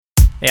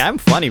Hey, I'm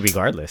funny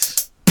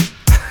regardless.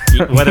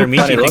 Whether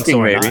Michi thinks so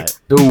or maybe. not.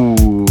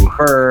 Ooh,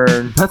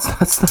 Burn.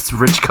 that's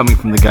rich coming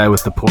from the guy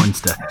with the porn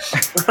stash.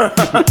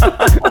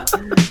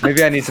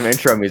 Maybe I need some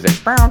intro music.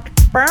 Now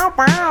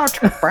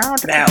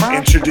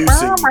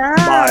introducing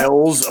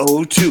Miles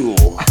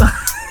O'Toole.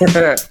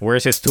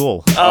 Where's his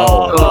tool?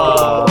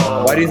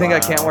 Why do you think I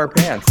can't wear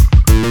pants?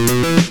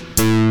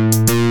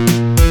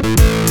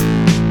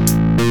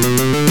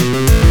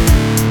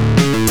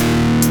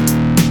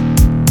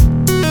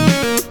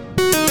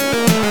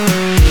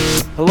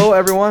 Hello,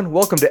 everyone.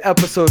 Welcome to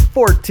episode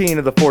 14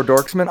 of the Four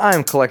Dorksmen. I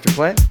am Collector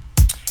Clint.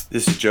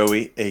 This is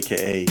Joey,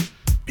 aka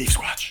Beef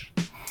Squatch.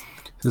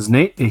 This is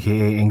Nate,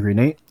 aka Angry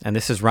Nate. And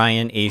this is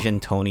Ryan, Asian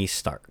Tony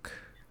Stark.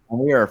 And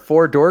we are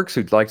four dorks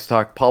who'd like to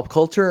talk pop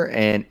culture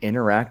and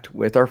interact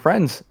with our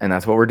friends, and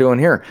that's what we're doing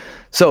here.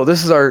 So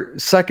this is our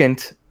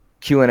second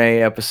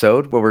Q&A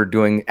episode where we're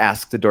doing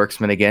Ask the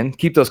Dorksman again.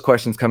 Keep those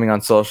questions coming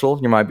on social.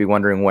 You might be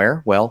wondering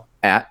where. Well,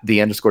 at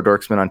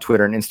 @the_dorksman on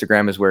Twitter and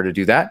Instagram is where to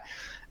do that.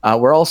 We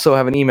also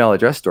have an email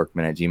address,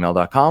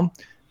 dorkman@gmail.com.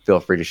 Feel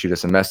free to shoot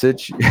us a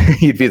message.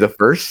 You'd be the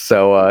first.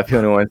 So if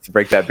anyone wants to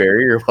break that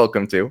barrier, you're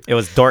welcome to. It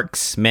was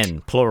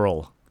dorksmen,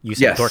 plural. You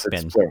said Yes,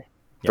 dorkmen. it's plural.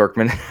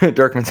 Dorkman.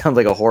 Dorkman sounds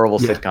like a horrible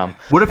sitcom.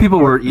 What if people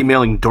were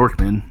emailing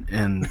Dorkman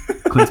and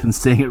Clint's been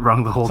saying it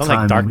wrong the whole Sounds like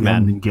time? Dark and we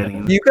haven't Man. been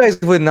getting it. You guys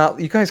would not.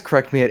 You guys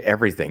correct me at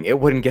everything. It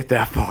wouldn't get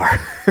that far.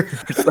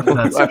 So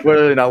That's I'm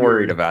really not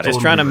worried about Just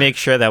it. trying to make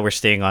sure that we're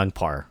staying on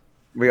par.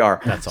 We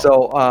are. That's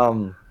all.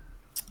 So,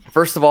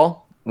 first of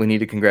all, we need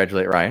to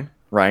congratulate Ryan.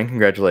 Ryan,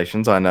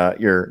 congratulations on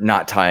your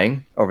not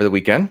tying over the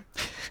weekend.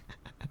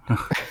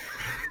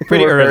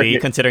 Pretty We're early,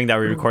 very- considering that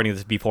we're recording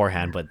this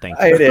beforehand, but thank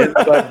you. It is,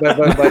 but by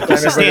the time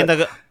Just to stay in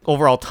everybody- the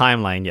overall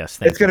timeline, yes.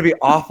 Thank it's going to be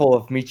awful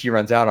if Michi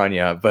runs out on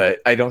you, but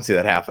I don't see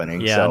that happening.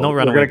 Yeah, so no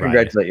runaway We're going to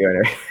bride. congratulate you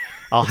anyway.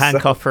 I'll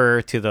handcuff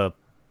her to the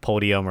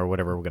podium or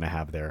whatever we're going to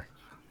have there.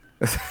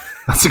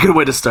 That's a good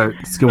way to start.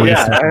 It's a good way to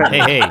start. Hey,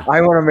 hey.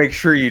 I want to make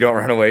sure you don't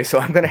run away, so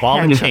I'm going to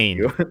Ball and handcuff chain.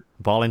 you.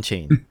 Ball and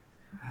chain.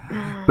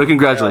 But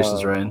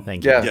congratulations, Ryan.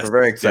 Thank you. Yes, Yes, we're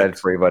very excited yes.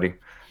 for you, buddy.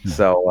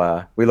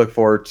 So we look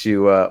forward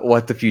to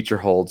what the future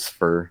holds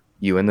for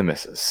you and the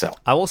missus. So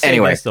I will say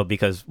Anyway. this though,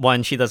 because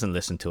one, she doesn't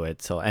listen to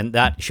it, so and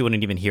that she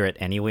wouldn't even hear it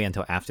anyway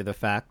until after the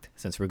fact.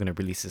 Since we're gonna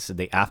release this the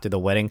day after the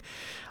wedding,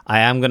 I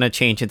am gonna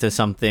change into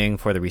something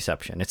for the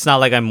reception. It's not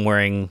like I'm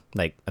wearing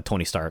like a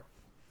Tony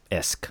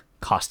Stark-esque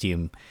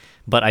costume,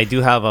 but I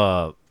do have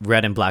a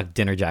red and black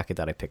dinner jacket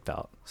that I picked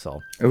out.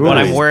 So Ooh. what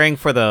I'm wearing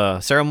for the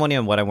ceremony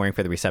and what I'm wearing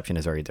for the reception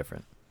is very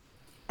different.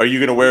 Are you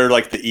gonna wear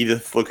like the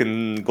Edith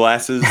looking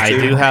glasses? I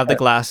too? do have the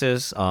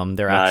glasses.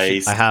 They're actually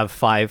Nice. I have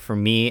 5 for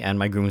me and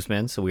my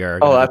groomsmen, so we are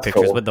Oh, gonna that's do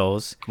pictures cool. with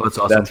those. Well, that's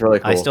awesome. that's really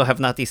cool. I still have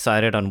not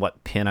decided on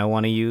what pin I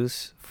want to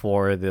use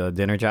for the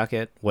dinner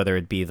jacket, whether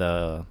it be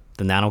the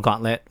nano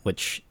gauntlet,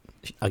 which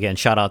again,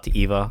 shout out to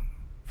Eva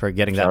for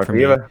getting Shout that out for to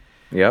me, Eva.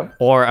 Yep.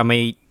 or I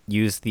may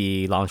use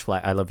the Lounge Fly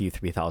I Love You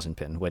 3000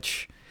 pin,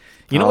 which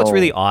you know what's Oh.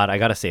 really odd. I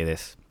gotta say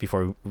this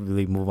before we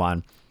really move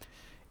on.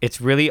 It's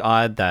really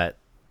odd that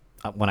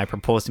when I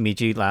proposed to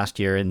Miji last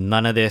year,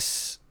 none of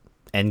this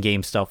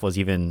endgame stuff was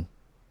even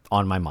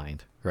on my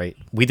mind. Right?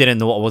 We didn't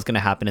know what was gonna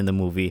happen in the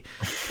movie,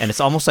 and it's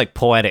almost like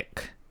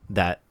poetic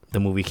that the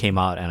movie came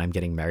out and I'm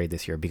getting married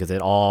this year because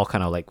it all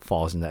kind of like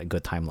falls in that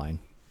good timeline.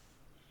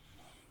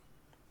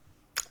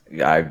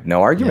 I have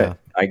no argument.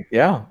 I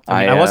mean,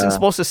 I wasn't uh,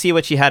 supposed to see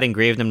what she had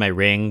engraved in my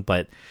ring,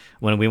 but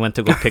when we went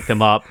to go pick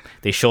them up,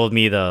 they showed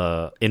me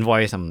the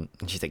invoice, and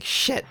she's like,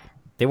 "Shit,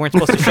 they weren't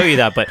supposed to show you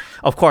that." But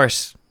of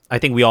course, I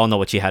think we all know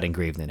what she had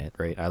engraved in it,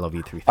 right? I love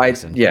you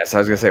 3000. Yes, I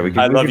was gonna say we could.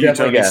 I we love could you,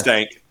 definitely Tony guess.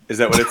 Stank. Is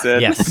that what it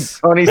said? Yes,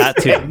 Tony that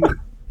too.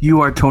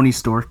 You are Tony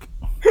Stork.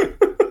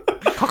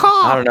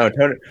 I don't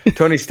know.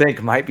 Tony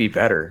Stink might be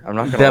better. I'm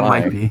not gonna That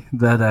lie. might be.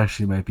 That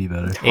actually might be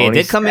better. Hey, it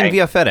did come in Stank.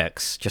 via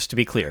FedEx, just to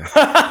be clear.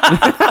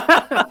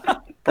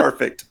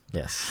 Perfect.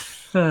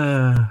 Yes.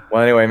 Uh,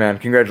 Well, anyway, man,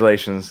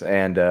 congratulations,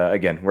 and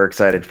again, we're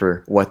excited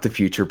for what the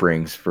future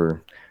brings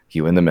for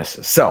you and the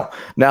missus. So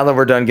now that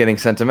we're done getting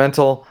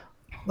sentimental,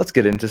 let's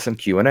get into some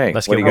Q&A.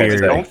 Let's What get do you guys weird.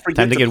 say? Don't forget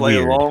Time to to get play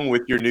weird. along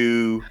with your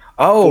new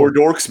Oh, Four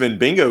Dorksmen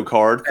bingo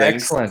card.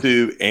 Thanks Excellent.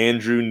 to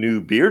Andrew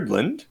New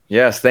Beardland.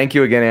 yes, thank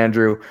you again,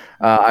 Andrew.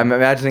 I'm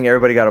imagining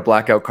everybody got a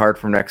blackout card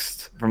from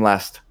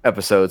last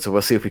episode, so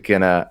we'll see if we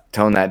can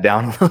tone that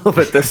down a little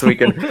bit this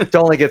weekend to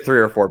only get 3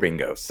 or 4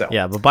 bingos. So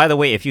Yeah, but by the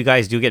way, if you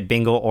guys do get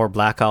bingo or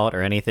blackout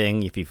or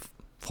anything, if you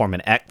form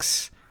an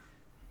X,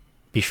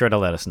 be sure to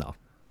let us know.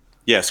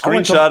 Yeah, want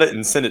screenshot it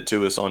and send it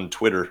to us on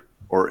Twitter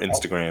or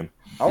Instagram.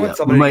 I want yeah, we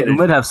somebody might, to we get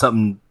might have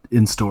something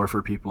in store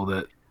for people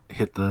that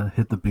hit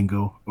the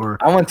bingo or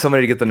I want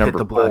somebody to get the hit number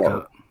the 4.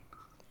 blackout.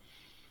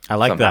 I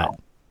like Somehow. that.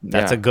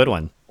 That's Yeah. a good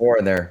one. 4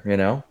 in there, you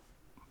know.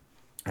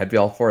 I'd be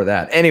all for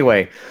that.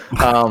 Anyway,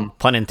 Pun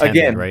intended,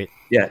 Again, right?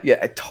 yeah,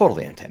 I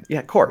totally intend. Yeah,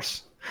 of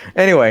course.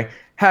 Anyway,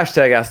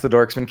 hashtag Ask the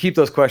Dorksman. Keep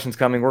those questions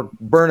coming. We're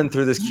burning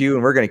through this queue,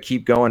 and we're going to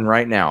keep going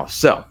right now.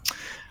 So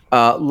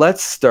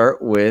let's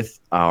start with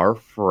our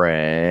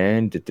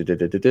friend.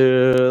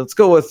 Let's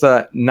go with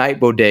Night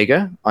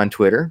Bodega on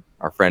Twitter.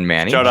 our friend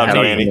Manny. Shout out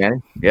to Manny.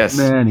 Manny. Yes,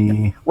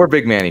 Manny. we're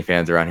big Manny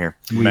fans around here.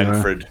 We are.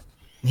 Manfred.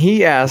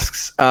 He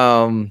asks,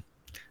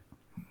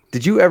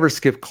 did you ever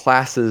skip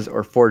classes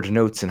or forge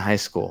notes in high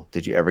school?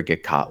 Did you ever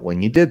get caught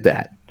when you did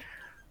that?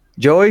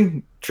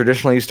 Joey,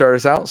 traditionally you start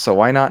us out, so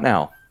why not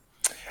now?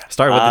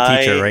 Start with the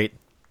teacher, right?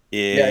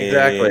 Yeah,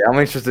 exactly. I'm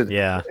interested.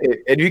 Yeah.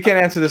 If you can't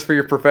answer this for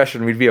your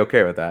profession, we'd be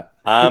okay with that.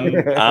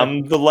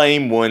 I'm the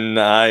lame one.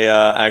 I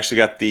actually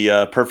got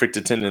the perfect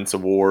attendance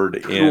award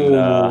in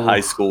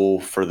high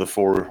school for the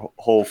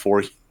whole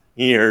 4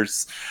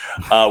 years.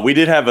 We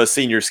did have a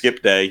senior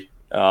skip day,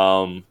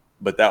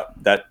 but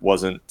that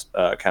wasn't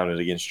counted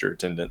against your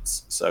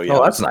attendance. So yeah,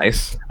 Oh, that's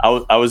nice.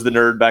 I was the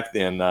nerd back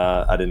then.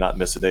 I did not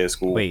miss a day of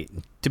school. Wait,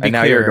 to be And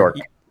now clear, you're a dork.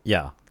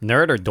 Yeah,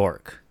 nerd or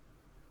dork?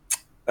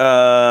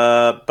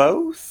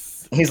 Both.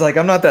 He's like,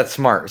 I'm not that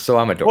smart, so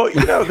I'm a dork.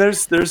 Well,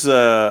 there's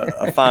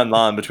a fine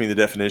line between the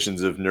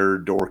definitions of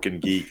nerd, dork,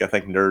 and geek. I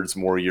think nerd's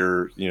more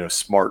your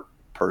smart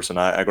person.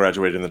 I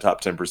graduated in the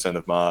top 10%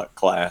 of my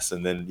class,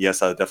 and then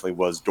yes, I definitely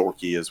was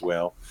dorky as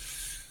well.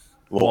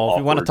 Well, if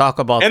we want to talk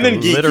about and the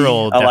then geeky,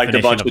 literal I liked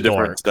a definition bunch of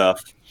different dork,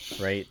 stuff.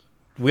 right?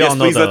 We Yes, all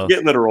know please, let's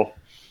get literal.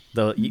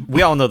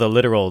 we all know the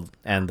literal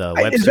and the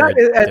Webster. Has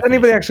anybody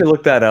definition. actually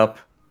looked that up?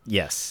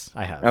 Yes,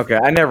 I have. Okay,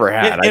 I never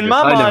had. In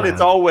my I mind, never it's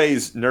have.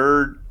 always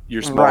nerd.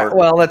 You're smart. Right.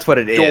 Well, that's what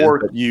it is.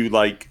 Dork, you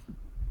like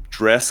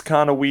dress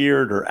kind of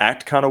weird or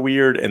act kind of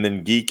weird, and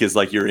then geek is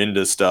like you're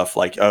into stuff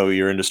like, oh,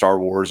 you're into Star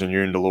Wars and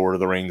you're into Lord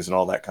of the Rings and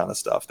all that kind of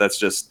stuff. That's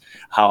just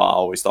how I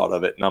always thought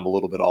of it, and I'm a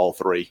little bit all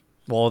three.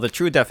 Well, the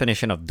true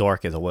definition of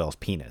dork is a whale's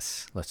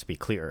penis. Let's be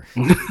clear.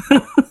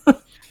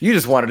 You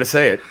just wanted to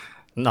say it.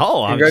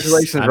 No,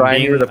 Congratulations, I'm Ryan.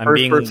 being, You're the I'm first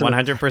being person.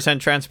 100%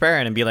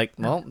 transparent and be like,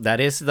 well, that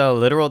is the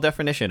literal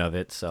definition of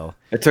it. So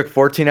It took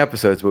 14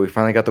 episodes, but we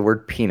finally got the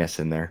word penis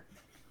in there.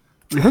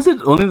 Has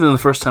it only been the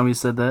first time we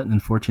said that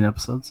in 14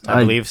 episodes?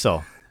 I believe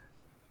so.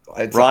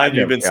 Ryan,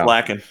 you've been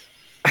slacking.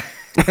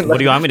 What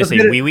do you want me to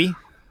say? Wee wee?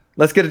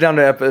 Let's get it down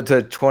to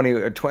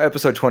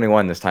episode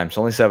 21 this time.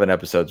 So only 7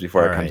 episodes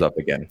before All it comes right. up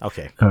again.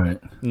 Okay. All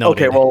right.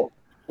 Noted. Okay, well,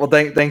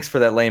 thanks for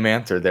that lame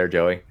answer there,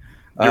 Joey.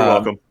 You're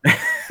welcome.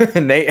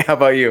 Nate, how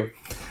about you?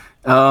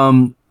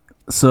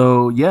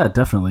 So yeah,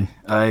 definitely.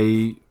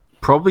 I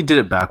probably did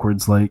it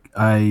backwards. Like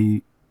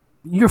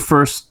your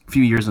first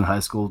few years in high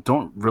school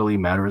don't really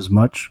matter as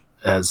much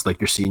as like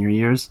your senior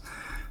years.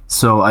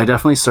 So I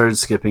definitely started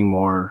skipping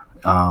more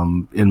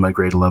in my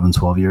grade 11,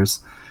 12 years.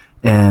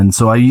 And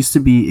so I used to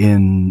be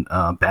in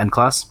band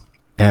class,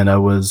 and I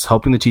was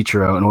helping the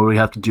teacher out. And what we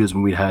have to do is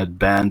when we had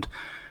band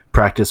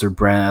practice or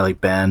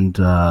band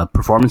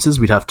performances,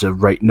 we'd have to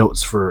write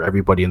notes for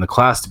everybody in the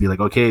class to be like,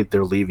 okay,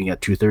 they're leaving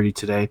at 2:30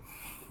 today.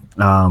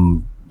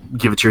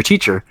 Give it to your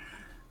teacher.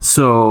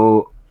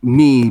 So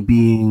me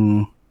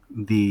being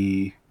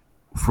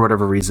for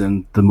whatever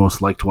reason, the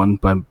most liked one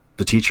by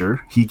the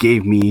teacher, he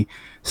gave me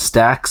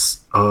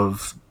stacks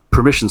of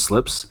permission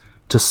slips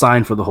to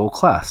sign for the whole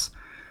class.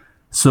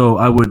 So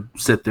I would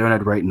sit there and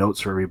I'd write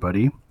notes for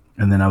everybody.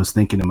 And then I was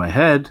thinking in my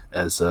head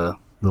as a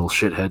little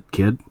shithead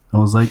kid, I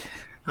was like,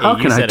 how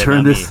can I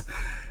turn this?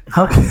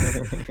 How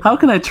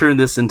can I turn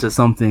this into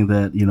something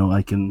that,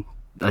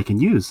 I can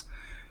use?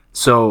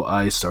 So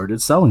I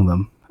started selling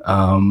them.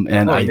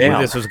 And I knew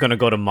this was going to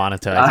go to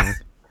monetizing.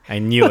 I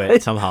knew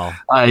it somehow.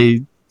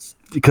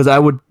 Because I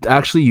would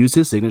actually use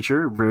his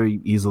signature very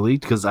easily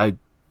because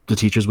the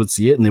teachers would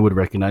see it and they would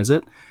recognize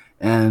it.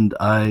 And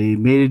I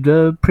made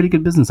a pretty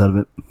good business out of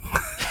it.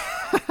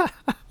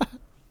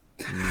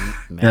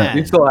 Man.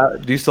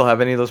 Do you still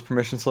have any of those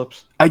permission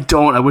slips? I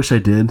don't. I wish I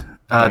did.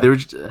 They were.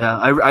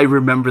 I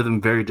remember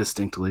them very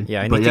distinctly.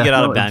 Yeah, I need to get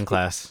out of band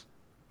class.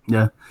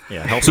 Yeah.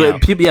 Yeah, help me So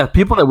out.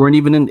 people that weren't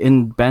even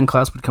in band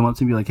class would come up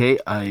to me and be like, "Hey,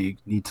 I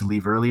need to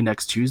leave early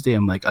next Tuesday."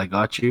 I'm like, "I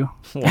got you."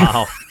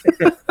 Wow.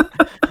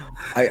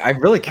 I'm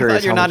really I curious.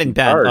 thought you're how not much in you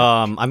band.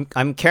 charge.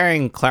 I'm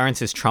carrying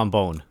Clarence's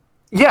trombone.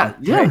 Yeah.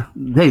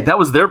 Hey, that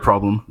was their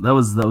problem. That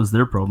was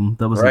their problem.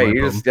 That wasn't Right, my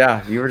you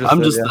problem. you were just.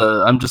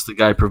 I'm just the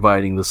guy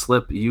providing the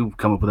slip. You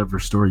come up with whatever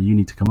story you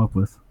need to come up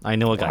with. I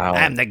know a guy. Wow.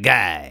 I'm the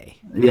guy.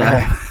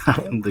 Yeah,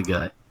 I'm the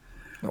guy.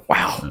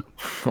 Wow.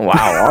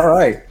 All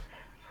right.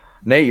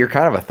 Nate, you're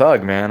kind of a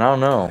thug, man. I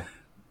don't know.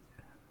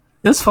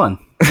 It's fun.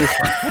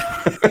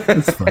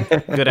 It's fun.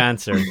 Good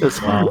answer.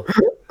 Wow.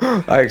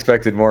 I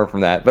expected more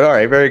from that, but all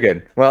right, very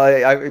good. Well,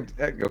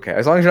 okay.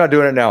 As long as you're not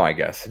doing it now, I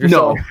guess. If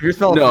you're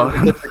selling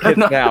kids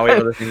now, we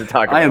have other things to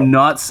talk about. I am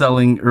not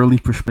selling early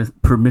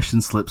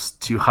permission slips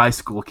to high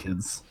school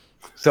kids.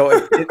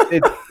 So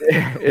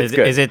it's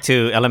good. Is it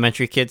to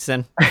elementary kids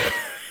then?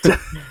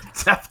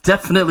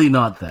 Definitely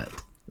not that.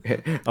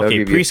 They'll Okay,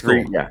 give you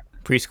preschool. Yeah.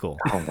 Preschool.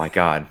 Oh my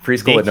God,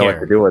 preschool would know what Daycare.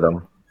 to do with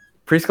them.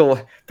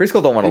 Preschool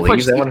don't want to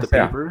leave. They want to stay.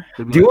 paper.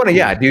 Do you want to?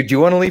 Yeah, dude. Do you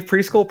want to leave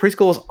preschool?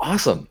 Preschool is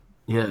awesome.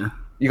 Yeah.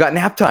 You got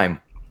nap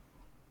time.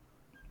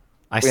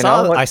 I You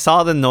know what?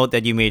 saw the note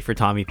that you made for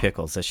Tommy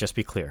Pickles. Let's just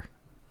be clear.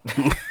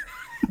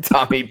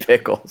 Tommy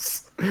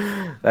Pickles.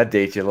 That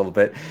dates you a little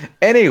bit.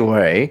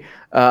 Anyway,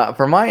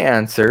 for my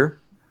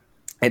answer,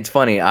 it's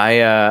funny.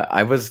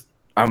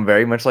 I'm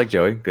very much like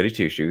Joey, goody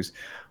two shoes.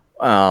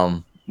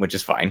 which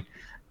is fine.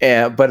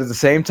 But at the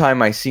same time,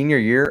 my senior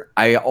year,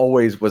 I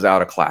always was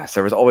out of class.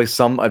 There was always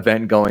some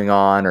event going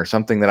on or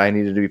something that I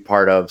needed to be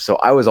part of. So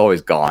I was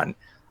always gone.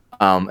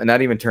 And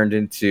that even turned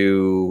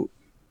into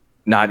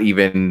not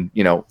even,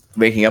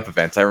 making up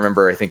events. I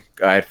remember, I think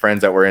I had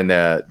friends that were in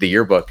the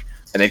yearbook,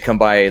 and they'd come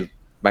by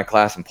my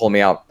class and pull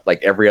me out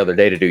like every other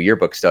day to do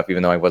yearbook stuff,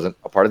 even though I wasn't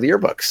a part of the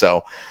yearbook.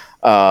 So,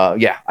 I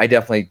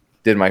definitely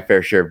did my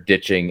fair share of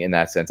ditching in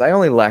that sense. I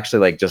only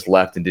actually just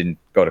left and didn't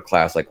go to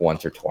class like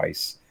once or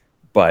twice.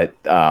 But,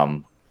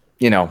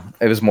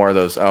 it was more of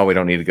those, oh, we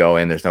don't need to go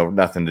in. There's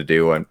nothing to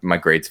do. And my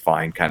grade's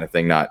fine kind of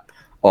thing. Not,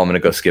 oh, I'm going to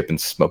go skip and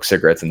smoke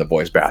cigarettes in the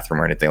boys'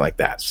 bathroom or anything like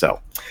that. So,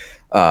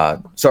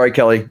 sorry,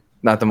 Kelly.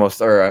 Not the most,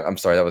 or I'm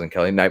sorry, that wasn't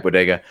Kelly. Night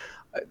Bodega.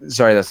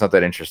 Sorry, that's not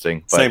that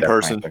interesting. But Same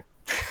person.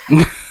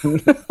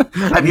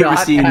 Have you ever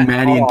seen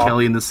Manny and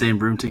Kelly in the same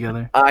room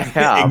together? I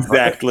have.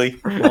 Exactly.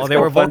 Well, they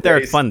were both there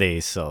at Fun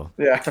Days, so.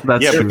 Yeah.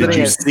 That's Yeah, true. but did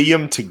you see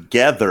them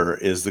together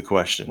is the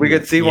question. We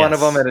could see one of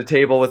Yes. them at a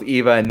table with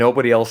Eva and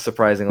nobody else,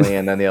 surprisingly,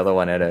 and then the other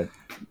one at a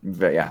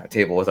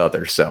table with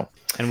others. So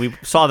And we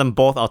saw them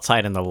both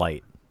outside in the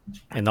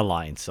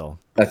line, so.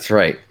 that's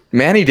right.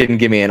 Manny didn't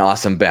give me an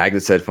awesome bag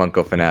that said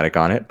Funko Fanatic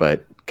on it,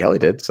 but Kelly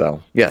did.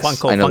 So yes,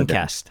 Funko I know the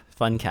difference.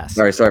 Funcast.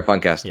 Sorry,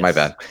 Funcast. My Yes.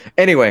 bad.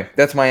 Anyway,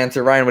 that's my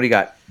answer. Ryan, what do you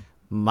got?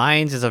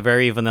 Mine's is a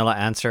very vanilla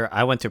answer.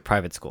 I went to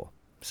private school.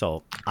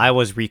 So I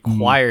was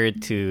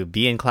required to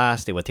be in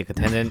class. They would take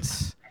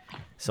attendance.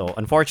 So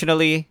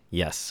unfortunately,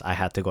 yes, I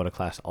had to go to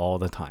class all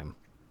the time.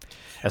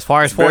 As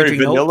far as Very forging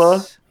vanilla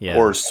notes, yeah.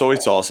 or soy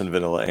sauce and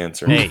vanilla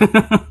answer. Hey,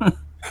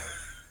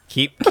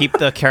 keep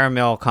the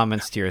caramel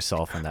comments to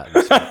yourself in that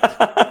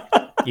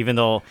respect. Even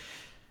though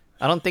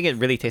I don't think it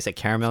really tastes like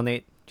caramel,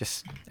 Nate.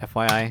 Just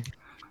FYI,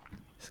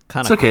 it's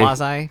kind It's of okay.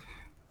 quasi.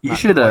 You Not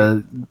should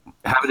quite.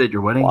 have it at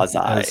your wedding Quasi.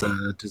 as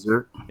a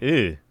dessert.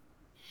 Ew.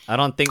 I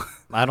don't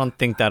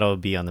think that'll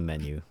be on the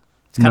menu.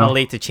 It's kind of No.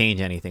 late to change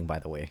anything, by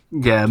the way.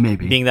 Yeah,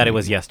 maybe. Being that it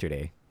was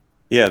yesterday.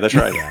 Yeah, that's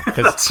right.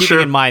 Because That's keeping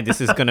true. in mind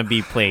this is going to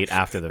be played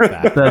after the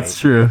fact.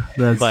 That's right? true.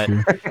 That's But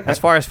true. as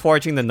far as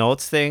forging the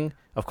notes thing,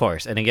 of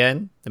course. And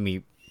again, let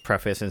me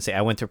preface and say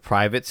I went to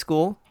private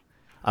school.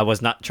 I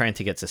was not trying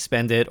to get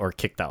suspended or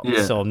kicked out.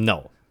 Yeah. So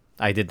no,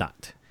 I did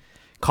not.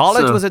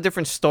 College So- was a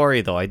different story,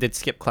 though. I did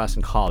skip class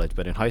in college,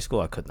 but in high school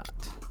I could not.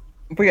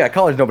 But yeah,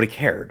 college, nobody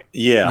cared.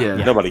 Yeah, Yeah.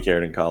 nobody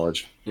cared in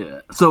college.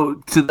 Yeah. So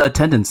to the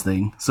attendance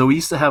thing. So we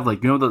used to have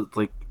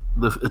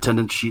the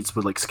attendance sheets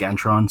with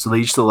Scantron. So they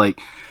used to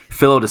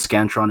fill out a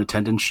Scantron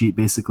attendance sheet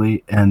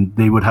basically, and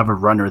they would have a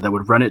runner that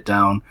would run it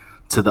down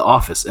to the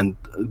office. And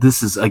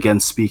this is again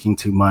speaking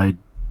to my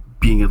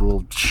being a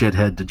little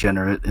shithead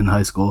degenerate in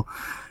high school.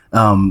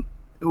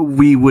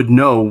 We would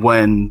know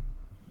when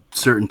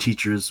certain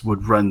teachers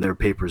would run their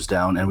papers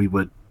down, and we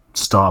would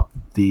stop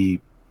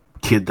the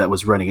kid that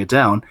was running it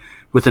down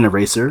with an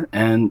eraser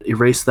and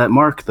erase that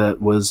mark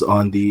that was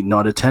on the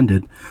not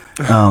attended.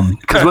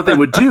 Because what they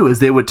would do is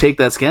they would take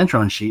that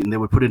Scantron sheet and they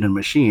would put it in a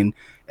machine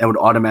and would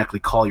automatically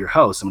call your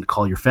house and would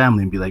call your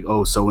family and be like,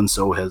 oh,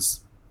 so-and-so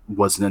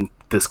wasn't in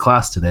this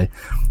class today.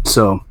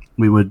 So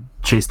we would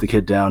chase the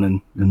kid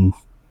down and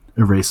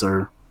erase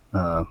our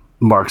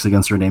marks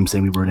against her name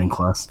saying we weren't in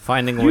class.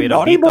 Finding a way to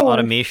naughty beat the boy.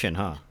 automation,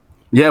 huh?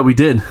 Yeah, we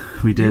did.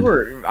 We did.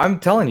 I'm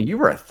telling you, you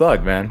were a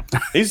thug, man.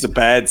 He's a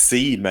bad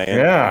seed, man.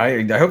 Yeah,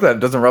 I hope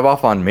that doesn't rub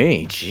off on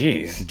me.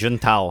 Jeez.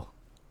 Juntao.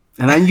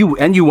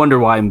 And you wonder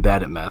why I'm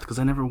bad at math because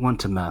I never went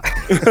to math.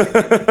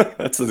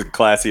 That's the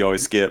class he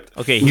always skipped.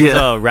 Okay, here's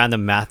Yeah. a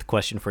random math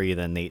question for you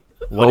then, Nate.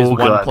 What is Oh, 1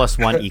 God. plus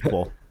 1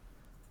 equal?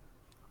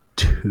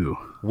 2.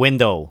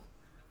 Window.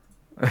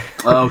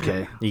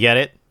 Okay. You get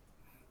it?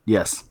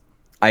 Yes.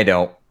 I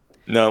don't.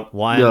 No.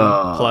 1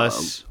 Yeah.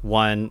 plus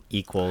 1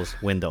 equals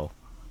window.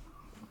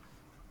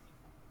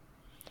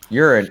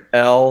 You're an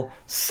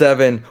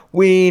L7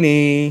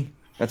 weenie.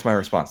 That's my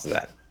response to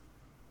that.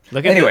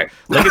 Look at Anyway.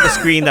 look at the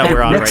screen that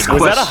we're on right Next now.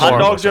 Was that a hot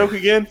Horrible. dog joke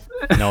again?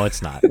 No,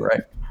 it's not.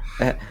 Right.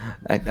 I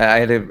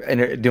had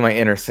to do my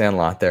inner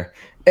Sandlot there.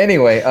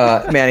 Anyway,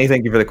 Manny,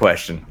 thank you for the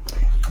question.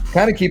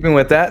 Kind of keeping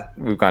with that,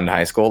 we've gone to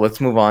high school. Let's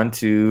move on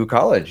to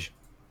college.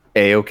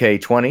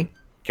 AOK20,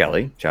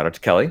 Kelly, shout out to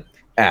Kelly,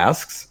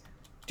 asks,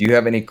 do you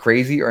have any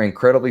crazy or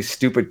incredibly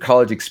stupid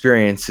college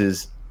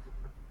experiences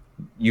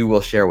you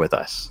will share with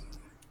us?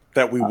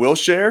 That we will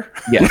share?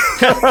 Yes,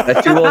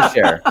 that you will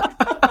share.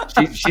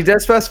 She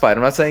does specify. I'm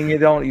not saying you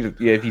don't.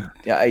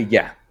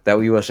 That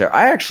we will share.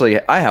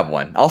 I have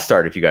one. I'll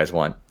start if you guys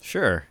want.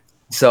 Sure.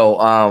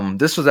 So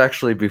this was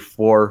actually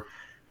before.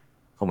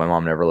 Oh, my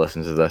mom never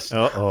listens to this.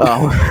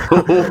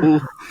 Uh-oh.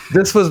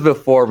 This was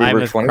before we Hi, were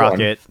Miss 21.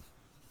 Crockett.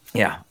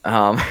 Yeah.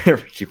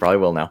 She probably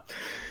will now.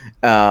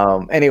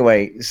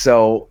 Anyway,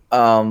 so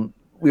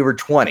we were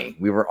 20.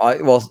 We were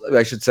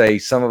I should say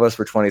some of us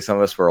were 20, some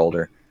of us were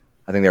older.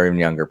 I think they were even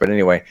younger. But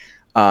anyway,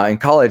 in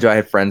college, I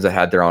had friends that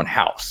had their own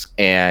house,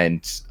 and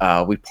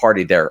we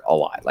partied there a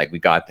lot. Like we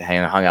got to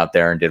hung out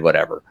there and did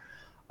whatever.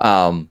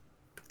 The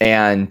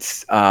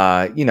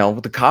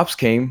cops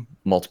came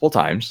multiple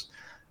times.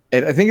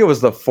 And I think it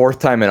was the fourth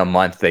time in a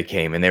month they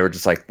came, and they were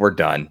just like, "We're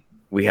done.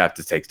 we have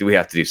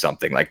to do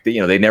something. Like,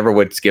 they never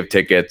would skip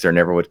tickets or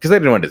never would, because they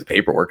didn't want to do the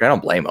paperwork. I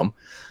don't blame them,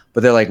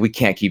 but they're like, we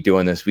can't keep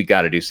doing this. We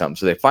got to do something.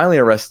 So they finally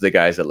arrested the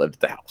guys that lived at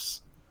the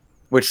house,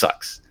 which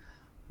sucks.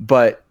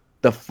 But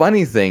the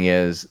funny thing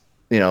is,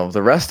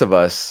 the rest of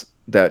us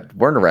that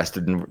weren't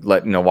arrested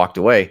and walked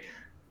away,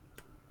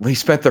 we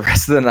spent the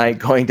rest of the night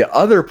going to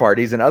other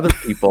parties and other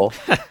people.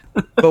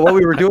 But what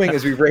we were doing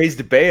is we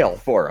raised bail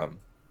for them.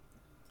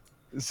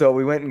 So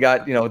we went and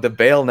got, the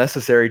bail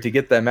necessary to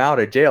get them out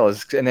of jail.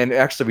 And then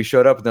actually we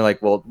showed up and they're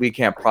like, well, we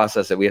can't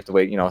process it. We have to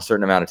wait, a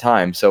certain amount of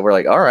time. So we're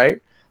like, all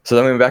right. So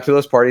then we went back to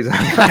those parties and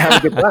had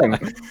a good time.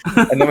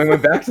 And then we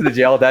went back to the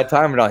jail at that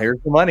time and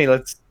here's the money.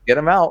 Let's get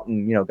them out.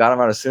 And, got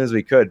them out as soon as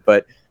we could.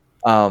 But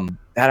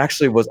that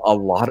actually was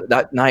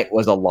that night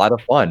was a lot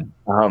of fun.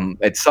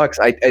 It sucks.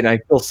 I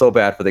feel so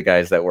bad for the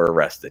guys that were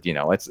arrested.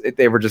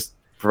 They were just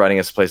providing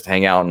us a place to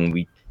hang out, and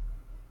we,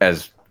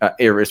 as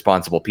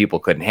irresponsible people,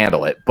 couldn't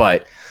handle it.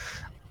 But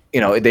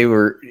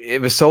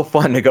it was so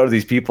fun to go to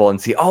these people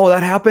and see, oh,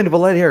 that happened.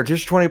 Well, here,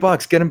 just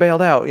 $20, get them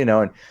bailed out.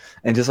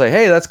 And just like,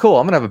 hey, that's cool.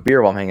 I'm gonna have a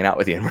beer while I'm hanging out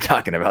with you, and we're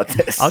talking about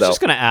this. I was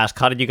just gonna ask,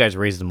 how did you guys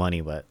raise the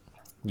money? But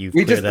we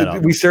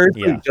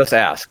seriously just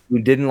asked.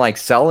 We didn't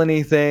sell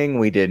anything.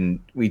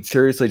 We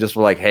seriously just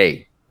were like,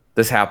 hey,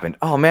 this happened.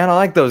 Oh man, I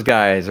like those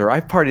guys. Or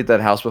I partied at that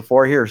house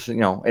before here. So,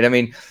 and I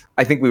mean,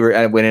 I think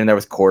I went in there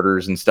with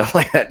quarters and stuff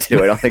like that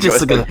too. I don't think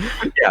just it was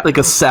like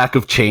a sack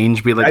of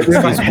change. Be like, as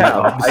long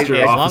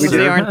as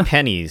they aren't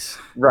pennies,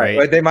 right?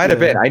 But they might have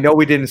been. I know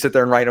we didn't sit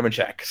there and write them a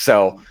check.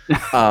 So,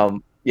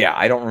 yeah,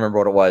 I don't remember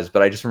what it was,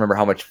 but I just remember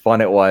how much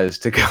fun it was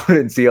to go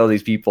and see all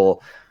these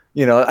people.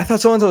 I thought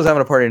so and so was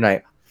having a party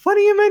tonight.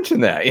 Funny you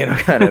mentioned that,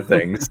 kind of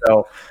thing.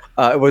 So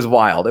it was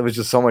wild. It was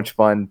just so much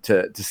fun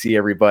to see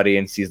everybody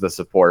and see the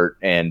support.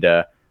 And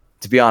to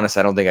be honest,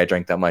 I don't think I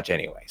drank that much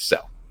anyway. So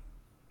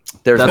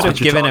that's what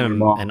given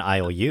him an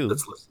IOU.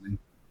 That's listening.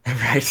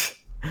 Right.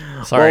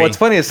 Sorry. Well, what's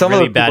funny is some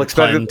really of the people bad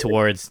pun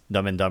towards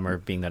Dumb and Dumber,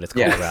 being that it's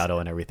Colorado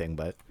and everything,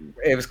 but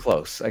it was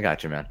close. I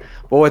got you, man.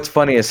 Well, what's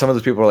funny is some of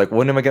those people are like,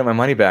 when am I getting my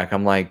money back?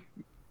 I'm like,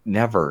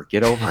 never.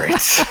 Get over it.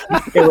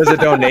 It was a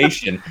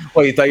donation.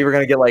 Well, you thought you were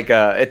going to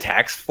get a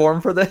tax form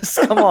for this?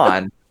 Come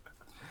on.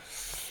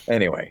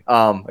 Anyway,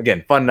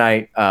 again, fun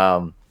night.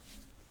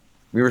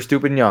 We were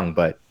stupid and young,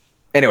 but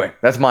anyway,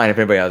 that's mine if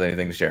anybody has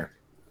anything to share.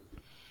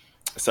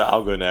 So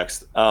I'll go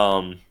next.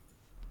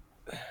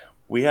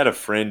 We had a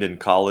friend in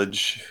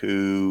college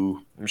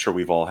who, I'm sure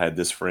we've all had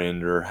this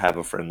friend or have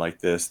a friend like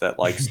this that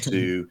likes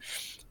to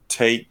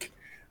take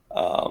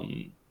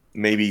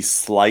maybe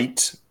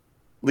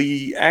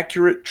slightly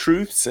accurate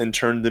truths and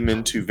turn them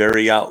into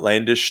very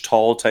outlandish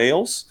tall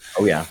tales.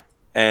 Oh, yeah.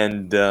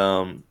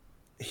 And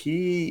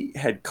he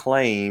had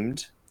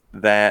claimed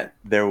that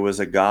there was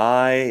a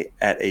guy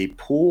at a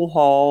pool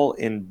hall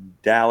in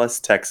Dallas,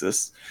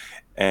 Texas,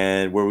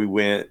 and where we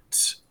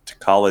went to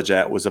college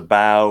at was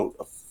about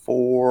a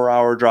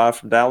 4-hour drive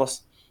from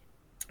Dallas,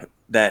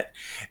 that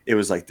it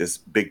was this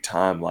big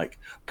time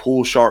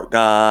pool shark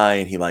guy,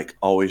 and he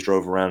always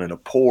drove around in a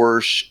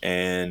Porsche,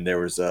 and there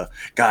was a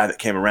guy that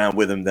came around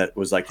with him that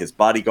was his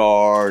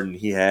bodyguard, and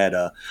he had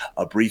a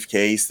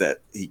briefcase that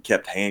he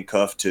kept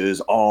handcuffed to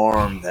his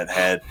arm that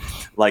had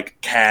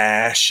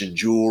cash and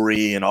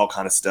jewelry and all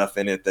kind of stuff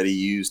in it that he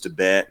used to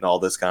bet and all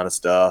this kind of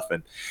stuff.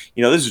 And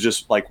this is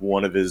just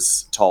one of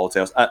his tall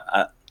tales.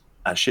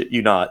 I shit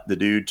you not, the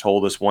dude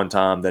told us one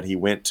time that he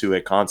went to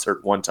a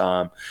concert one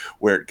time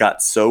where it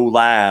got so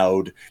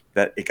loud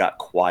that it got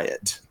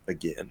quiet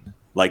again.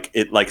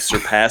 It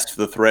surpassed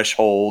the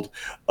threshold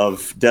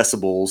of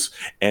decibels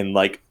and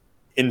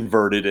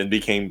inverted and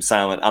became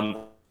silent.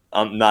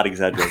 I'm not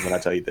exaggerating when I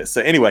tell you this.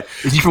 So anyway.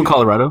 Is he from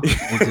Colorado?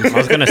 I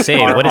was going to say,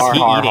 what is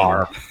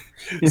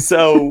he eating?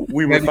 So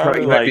we were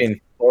finally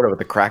in Florida with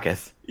the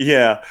Cracketh.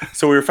 Yeah.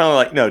 So we were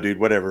finally no, dude,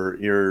 whatever.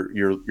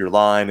 You're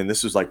lying. And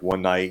this was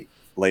one night.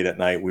 Late at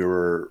night, we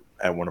were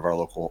at one of our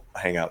local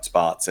hangout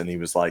spots, and he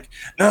was like,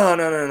 no,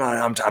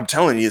 I'm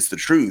telling you, it's the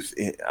truth.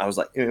 I was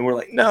and we're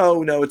like,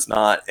 no, it's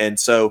not. And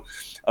so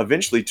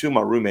eventually two of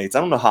my roommates, I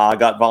don't know how I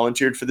got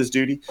volunteered for this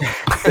duty,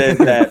 said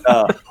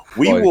that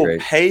we will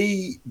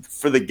pay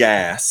for the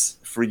gas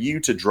for you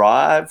to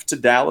drive to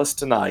Dallas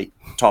tonight,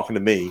 talking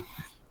to me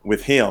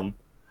with him,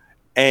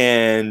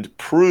 and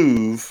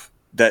prove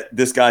that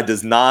this guy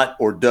does not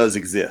or does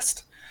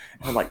exist.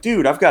 I'm like,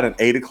 dude, I've got an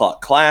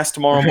 8:00 class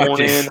tomorrow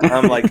morning.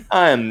 I'm like,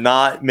 I am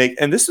not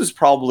and this is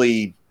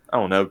probably, I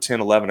don't know, 10,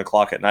 11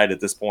 o'clock at night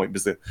at this point,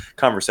 because the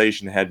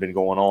conversation had been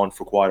going on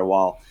for quite a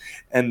while.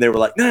 And they were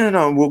like,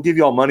 no, we'll give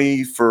you all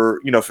money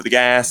for, for the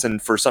gas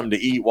and for something to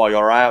eat while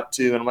y'all are out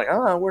too. And I'm like,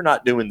 oh, we're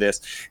not doing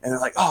this. And they're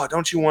like, oh,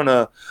 don't you want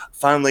to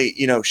finally,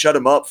 shut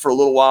them up for a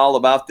little while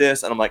about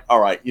this? And I'm like, all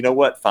right, you know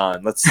what?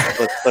 Fine. Let's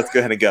go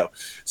ahead and go.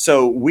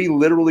 So we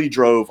literally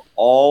drove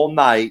all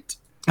night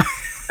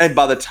And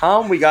by the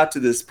time we got to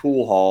this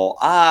pool hall,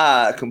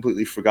 I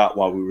completely forgot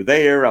why we were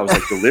there. I was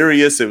like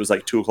delirious. It was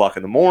like 2:00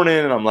 in the morning.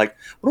 And I'm like,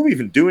 what are we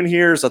even doing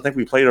here? So I think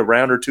we played a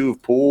round or two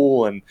of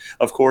pool. And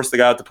of course, the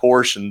guy at the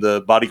Porsche and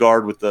the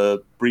bodyguard with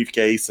the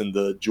briefcase and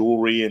the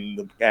jewelry and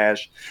the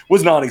cash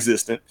was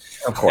non-existent.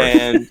 Of course.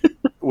 And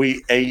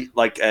we ate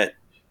like at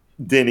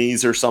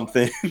Denny's or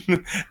something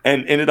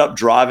and ended up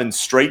driving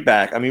straight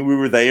back. I mean, we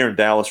were there in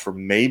Dallas for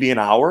maybe an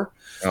hour.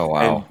 Oh, wow.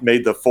 And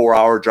made the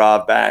 4-hour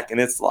drive back. And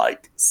it's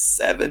like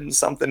 7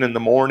 something in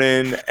the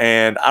morning.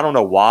 And I don't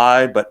know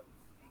why, but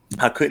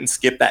I couldn't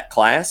skip that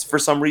class for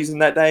some reason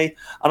that day.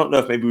 I don't know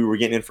if maybe we were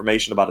getting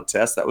information about a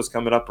test that was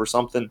coming up or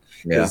something.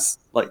 Because,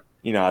 like,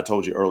 you know, I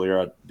told you earlier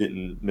I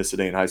didn't miss a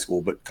day in high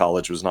school, but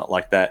college was not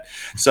like that.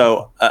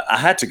 So I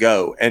had to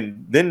go.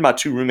 And then my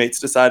 2 roommates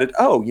decided,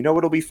 oh, you know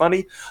what'll be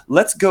funny?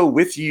 Let's go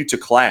with you to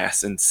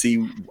class and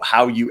see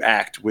how you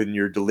act when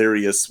you're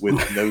delirious with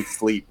no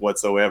sleep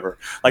whatsoever.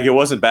 Like, it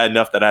wasn't bad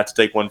enough that I had to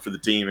take one for the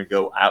team and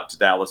go out to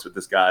Dallas with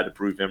this guy to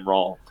prove him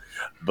wrong.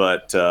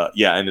 But,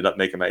 yeah, I ended up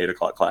making my 8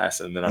 o'clock class.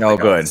 And then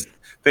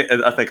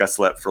I think I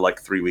slept for like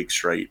 3 weeks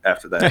straight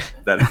after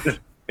that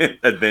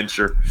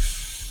adventure.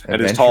 And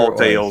his tall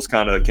tales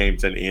kind of came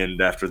to an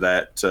end after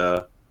that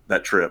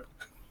trip.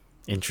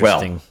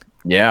 Interesting. Well,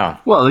 yeah.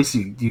 Well, at least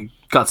you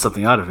got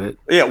something out of it.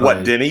 Yeah,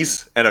 what,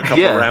 Denny's and a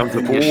couple rounds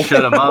of pool? You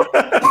shut him up.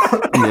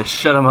 You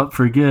shut him up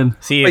for good.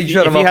 See, But if you you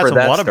shut him up had for some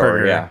that Whataburger,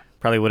 story, yeah.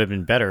 probably would have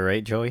been better,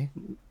 right, Joey?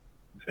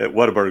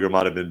 Whataburger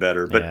might have been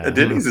better, but Yeah.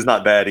 Denny's is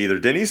not bad either.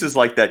 Denny's is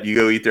like that. You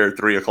go eat there at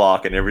 3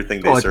 o'clock, and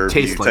everything they Oh, it serve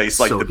you tastes tastes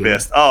like like so the good.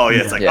 best. Oh yeah,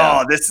 it's like,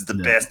 Yeah. oh, this is the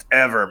best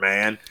ever,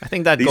 man. I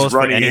think that These goes for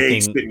runny eggs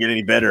anything. couldn't get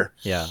any better.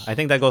 Yeah, I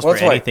think that goes Well, for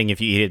it's like- anything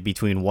if you eat it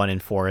between 1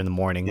 and 4 in the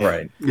morning.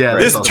 Right. Yeah,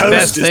 This that's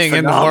toast also- is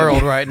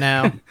phenomenal. right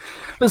now.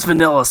 This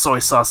vanilla soy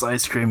sauce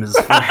ice cream is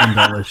fucking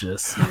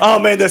delicious. Oh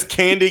man, this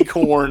candy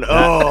corn.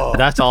 Oh,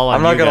 That's all I'm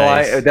on not you gonna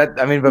guys.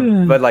 lie. I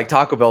mean, but like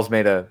Taco Bell's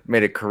made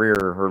a career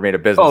or made a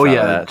business. Oh out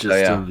yeah, of that.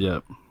 just So, yeah.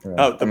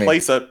 oh, the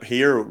place up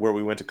here where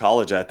we went to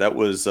college at, that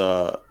was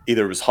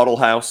either it was Huddle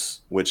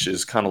House, which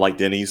is kind of like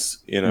Denny's,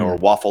 you know, or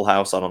Waffle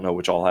House. I don't know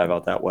which all have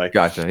out that way.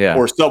 Gotcha. Yeah.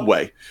 Or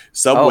Subway.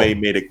 Subway Oh.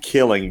 made a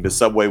killing. The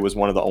Subway was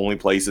one of the only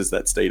places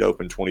that stayed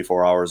open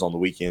 24 hours on the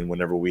weekend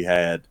whenever we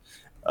had,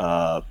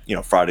 you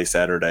know, Friday,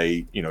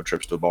 Saturday, you know,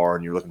 trips to the bar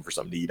and you're looking for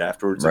something to eat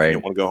afterwards. If Right. you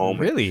don't want to go home and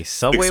Really? pick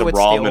Subway some would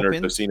stay ramen or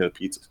open? Tocino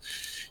pizzas.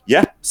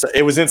 Yeah. So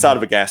it was inside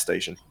of a gas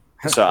station.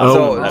 So, Oh,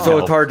 so wow. so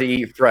it's hard to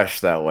eat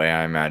fresh that way,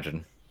 I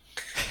imagine.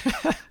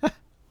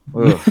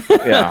 Oof,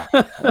 yeah.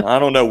 I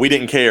don't know. We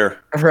didn't care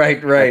Right.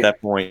 at Right.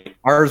 that point.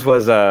 Ours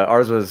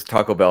was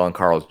Taco Bell and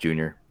Carl's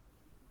Jr.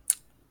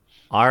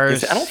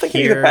 Ours I don't think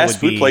any of the here fast would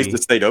food be-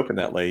 places stayed open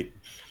that late.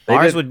 They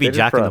Ours did- would be they did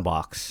Jack in for- the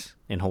Box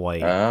in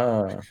Hawaii.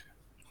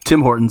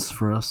 Tim Hortons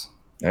for us.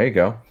 There you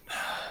go. Or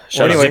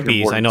Shout out to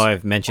Zippy's. I know Hortons.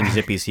 I've mentioned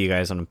Zippy's to you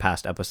guys on a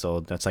past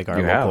episode. That's like our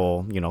You have.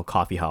 local, you know,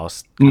 coffee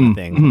house kind of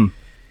thing. Mhm.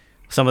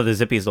 Some of the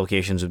Zippy's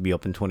locations would be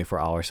open 24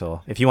 hours.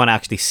 So if you want to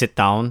actually sit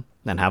down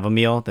and have a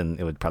meal, then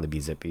it would probably be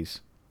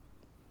Zippy's.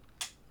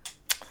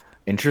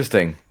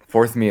 Interesting.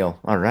 4th meal.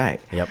 All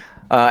right. Yep.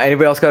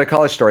 Anybody else got a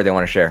college story they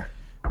want to share?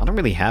 I don't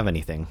really have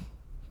anything.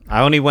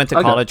 I only went to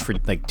Okay. college for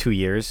like 2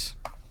 years.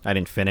 I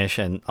didn't finish,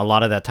 and a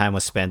lot of that time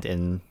was spent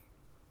in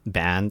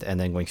band and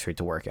then going straight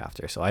to work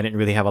after. So I didn't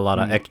really have a lot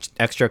of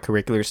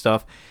extracurricular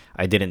stuff.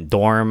 I didn't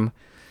dorm.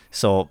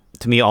 So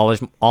to me, all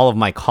of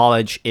my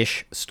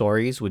college-ish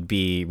stories would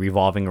be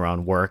revolving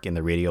around work in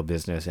the radio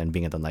business and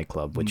being at the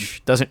nightclub,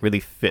 which doesn't really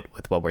fit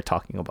with what we're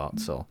talking about.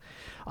 So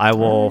I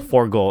will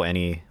forego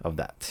any of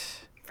that.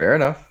 Fair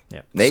enough.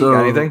 Yeah. Nate, So- you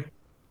got anything?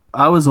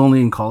 I was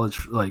only in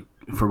college like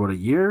for about a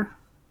year.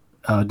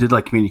 Did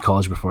like community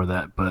college before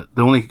that, but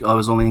I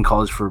was only in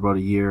college for about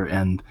a year,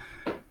 and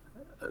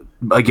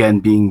again,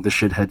 being the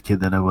shithead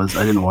kid that I was,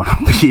 I didn't want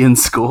to be in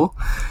school.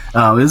 It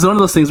was one of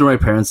those things where my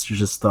parents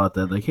just thought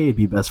that like, hey, it'd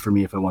be best for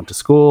me if I went to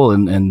school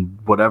and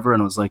whatever.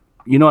 And I was like,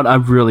 you know what,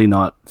 I'm really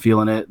not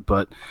feeling it,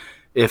 but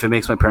if it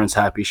makes my parents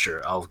happy,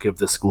 sure, I'll give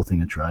this school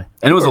thing a try.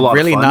 And it was a lot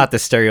Really of fun. not the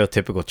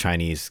stereotypical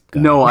Chinese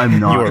guy. No, I'm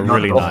not. You are Not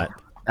really at all. not.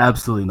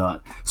 Absolutely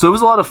not. So it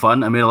was a lot of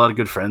fun. I made a lot of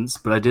good friends,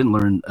 but I didn't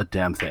learn a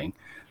damn thing.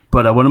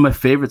 But one of my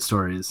favorite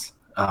stories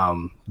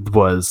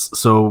was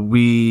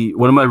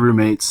one of my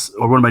roommates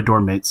or one of my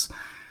dorm mates,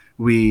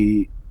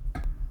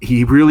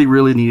 he really,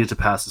 really needed to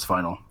pass his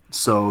final.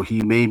 So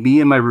he made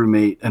me and my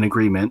roommate an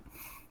agreement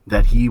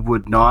that he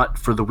would not,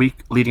 for the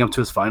week leading up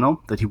to his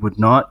final, that he would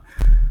not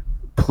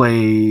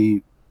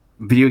play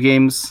video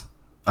games,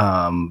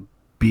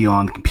 be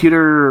on the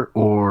computer,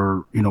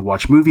 or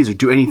watch movies or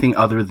do anything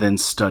other than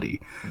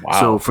study. Wow.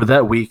 So for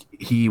that week,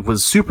 he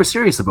was super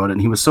serious about it,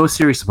 and he was so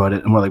serious about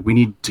it, and we're like, we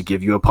need to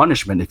give you a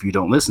punishment if you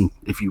don't listen,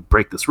 if you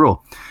break this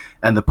rule.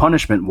 And the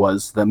punishment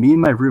was that me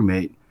and my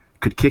roommate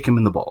could kick him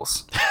in the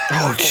balls.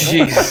 Oh,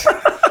 jeez.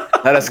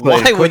 That escalated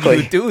Why would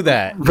quickly. you do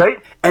that? Right?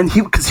 And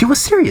because he was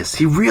serious.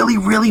 He really,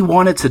 really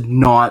wanted to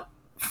not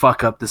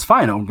fuck up this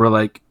final. We're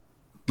like,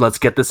 let's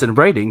get this in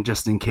writing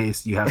just in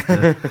case you have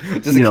to,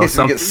 Just in case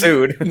we get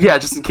sued. yeah,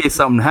 just in case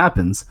something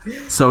happens.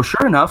 So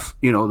sure enough,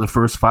 the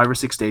first 5 or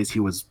 6 days he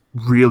was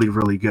really,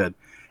 really good.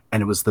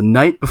 And it was the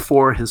night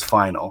before his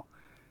final.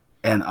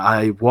 And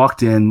I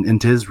walked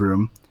into his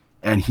room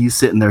and he's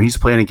sitting there, he's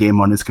playing a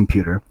game on his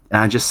computer.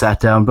 And I just sat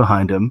down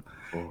behind him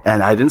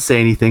and I didn't say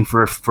anything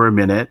for a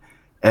minute.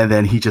 And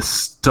then he just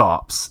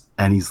stops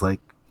and he's like,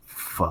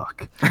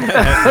 fuck.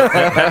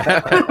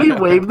 we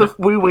waved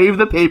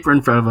the paper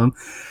in front of him.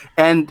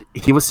 And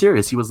he was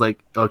serious. He was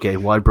like, okay,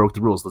 well, I broke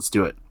the rules. Let's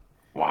do it.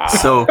 Wow.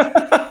 So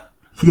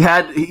he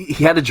had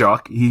a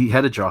jock. He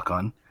had a jock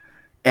on.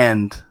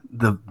 And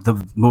the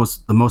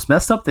most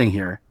messed up thing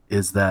here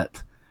is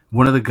that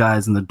one of the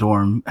guys in the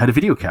dorm had a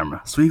video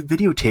camera. So he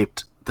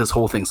videotaped this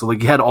whole thing. So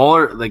like he had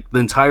the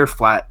entire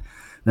flat,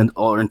 then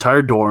our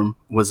entire dorm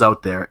was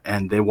out there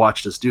and they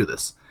watched us do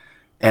this.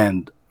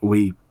 And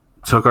we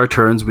took our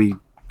turns. We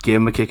gave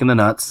him a kick in the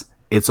nuts.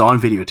 It's on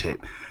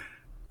videotape.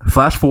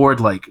 Flash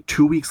forward like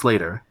 2 weeks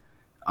later,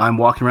 I'm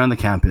walking around the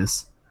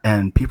campus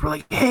and people are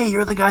like, hey,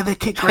 you're the guy that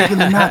kicked Greg in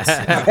the nuts.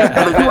 I'm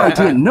like, oh, I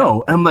didn't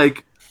know. And I'm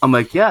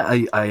like, yeah,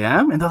 I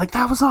am. And they're like,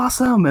 that was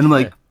awesome. And I'm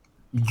like,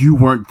 you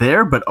weren't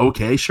there, but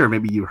okay, sure.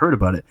 Maybe you heard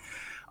about it.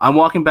 I'm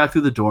walking back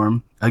through the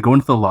dorm. I go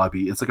into the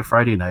lobby. It's like a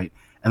Friday night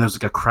and there's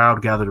like a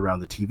crowd gathered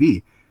around the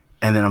TV.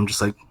 And then I'm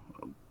just like,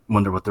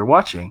 wonder what they're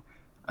watching.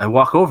 I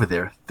walk over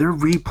there. They're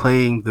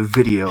replaying the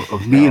video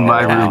of me and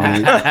my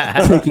roommate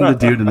kicking the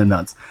dude in the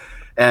nuts.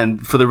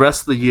 And for the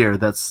rest of the year,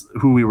 that's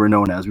who we were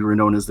known as. We were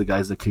known as the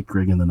guys that kicked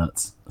Greg in the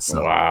nuts.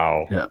 So,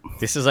 wow. Yeah.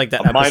 This is like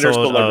that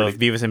episode of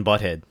Beavis and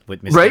Butthead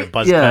with Mr. Right?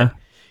 Buzzcut. Yeah.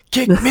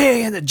 Kick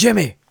me in the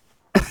Jimmy.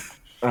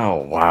 Oh,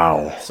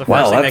 wow. It's the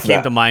first thing that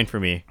came to mind for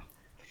me.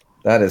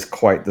 That is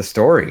quite the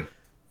story.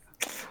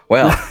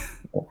 Well,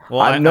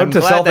 I'm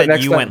glad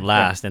that you went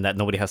last and that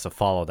nobody has to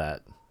follow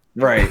that.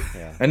 Right.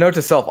 Yeah. And note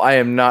to self, I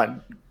am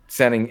not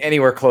sending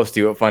anywhere close to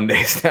you at Fun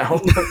Days now.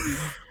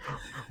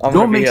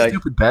 Don't make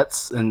stupid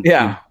bets. And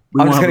I'm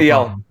just going to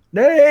yell,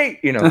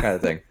 Nate, kind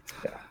of thing.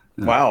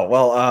 Yeah. Wow.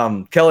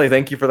 Well, Kelly,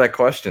 thank you for that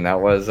question.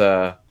 That was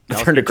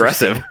turned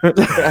aggressive.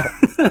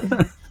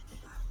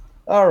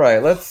 All right.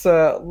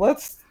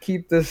 Let's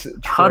keep this.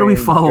 How do we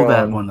follow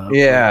that one up?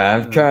 Yeah,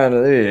 I'm trying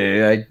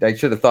to. I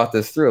should have thought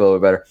this through a little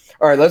bit better.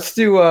 All right,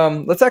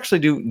 let's actually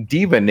do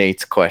Diva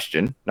Nate's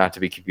question, not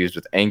to be confused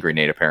with Angry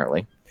Nate.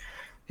 Apparently,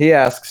 he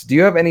asks, "Do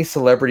you have any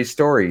celebrity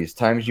stories,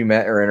 times you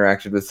met or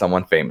interacted with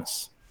someone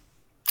famous?"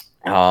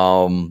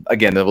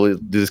 Again, we'll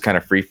do this kind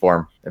of free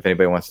form if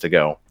anybody wants to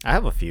go. I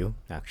have a few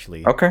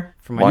actually. Okay,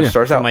 from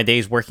my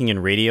days working in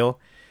radio.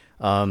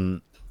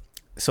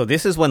 So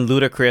this is when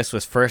Ludacris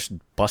was first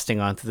busting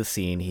onto the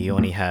scene. He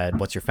only had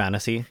 "What's Your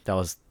Fantasy?" That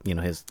was,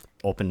 his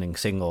opening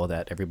single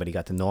that everybody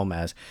got to know him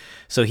as.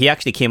 So he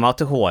actually came out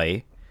to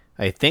Hawaii.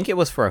 I think it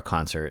was for a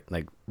concert,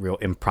 like real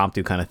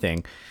impromptu kind of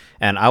thing.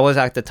 And I was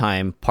at the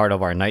time part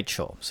of our night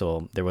show.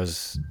 So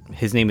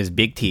his name is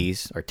Big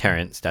T's, or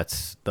Terrence.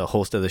 That's the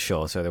host of the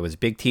show. So there was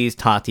Big T's,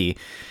 Tati,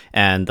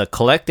 and the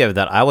collective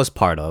that I was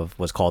part of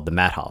was called the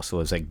Madhouse. So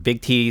it was like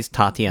Big T's,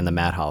 Tati, and the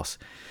Madhouse.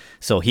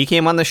 So he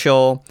came on the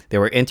show, they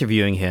were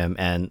interviewing him,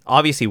 and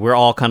obviously we're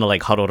all kind of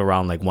like huddled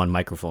around like one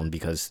microphone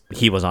because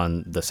he was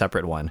on the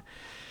separate one.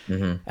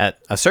 Mm-hmm. At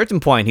a certain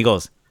point, he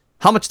goes,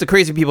 "How much do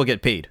crazy people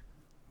get paid?"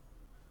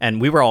 And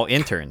we were all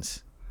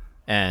interns.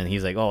 And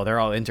he's like, "Oh, they're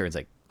all interns."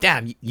 Like,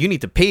 damn, you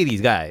need to pay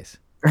these guys.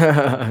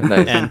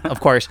 Nice. And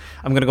of course,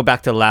 I'm going to go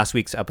back to last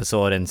week's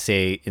episode and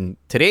say, in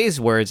today's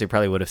words, they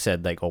probably would have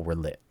said like, "Oh, we're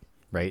lit."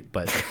 Right?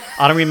 But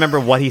I don't remember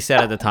what he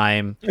said at the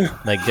time,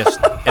 like just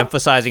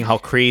emphasizing how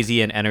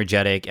crazy and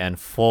energetic and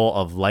full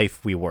of life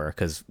we were,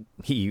 because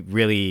he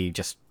really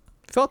just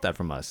felt that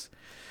from us.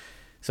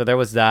 So there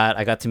was that.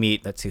 I got to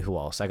meet, let's see who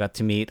else. I got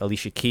to meet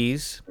Alicia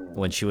Keys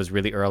when she was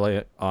really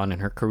early on in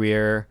her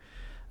career.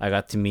 I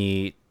got to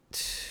meet,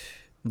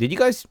 did you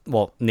guys,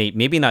 well, Nate,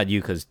 maybe not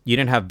you because you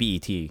didn't have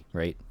BET,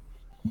 right?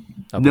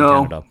 Up no,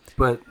 in Canada.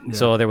 But yeah.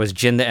 So there was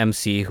Jin the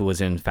MC who was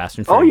in Fast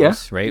and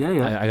Furious, right? Yeah,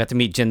 yeah. I got to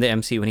meet Jin the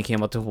MC when he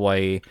came out to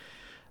Hawaii.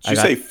 Did you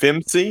say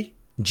FeMC?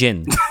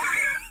 Jin.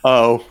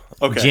 Oh,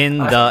 okay. Jin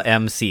the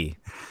MC.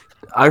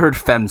 I heard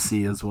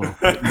FeMC as well.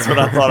 That's what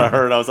I thought I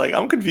heard. I was like,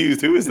 I'm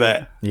confused. Who is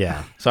that?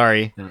 Yeah.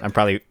 Sorry. Yeah. I'm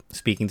probably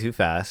speaking too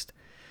fast.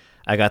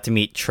 I got to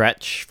meet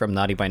Tretch from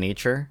Naughty by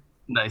Nature.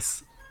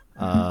 Nice.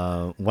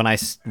 When I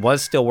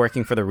was still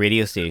working for the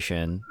radio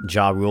station,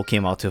 Ja Rule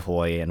came out to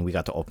Hawaii and we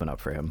got to open up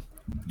for him.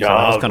 So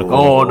that was kind of cool.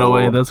 Oh, no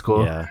way. That's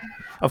cool. Yeah.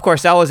 Of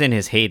course, that was in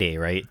his heyday,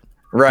 right?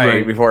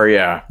 Right. Before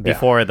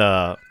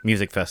the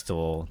music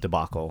festival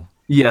debacle.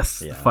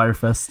 Yes. Yeah.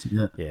 Firefest.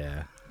 Yeah.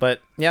 Yeah.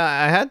 But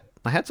yeah,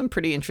 I had some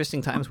pretty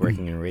interesting times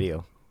working in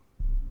radio.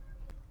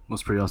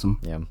 Was pretty awesome.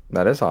 Yeah.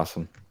 That is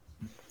awesome.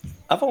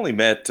 I've only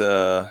met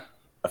a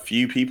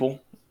few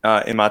people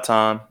in my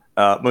time.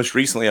 Most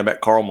recently, I met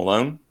Carl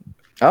Malone.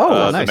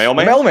 Oh, nice. The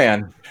mailman.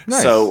 Mailman.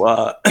 Nice.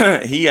 So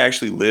he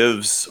actually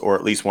lives, or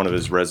at least one of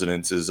his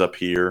residences up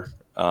here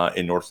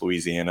in North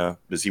Louisiana,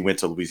 because he went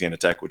to Louisiana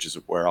Tech, which is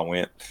where I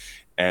went.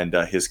 and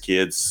his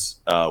kids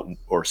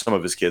or some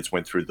of his kids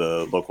went through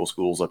the local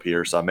schools up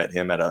here. So I met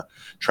him at a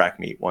track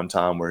meet one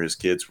time where his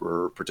kids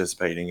were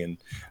participating, and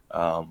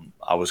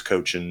I was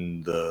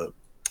coaching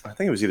I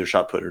think it was either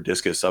shot put or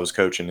discus. I was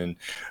coaching, and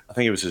I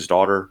think it was his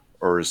daughter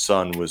or his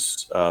son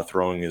was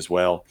throwing as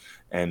well.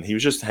 And he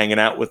was just hanging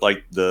out with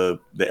like the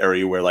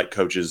area where like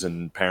coaches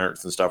and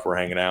parents and stuff were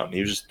hanging out, and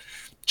he was just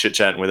chit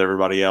chatting with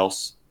everybody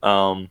else.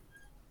 Where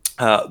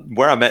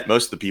I met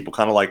most of the people,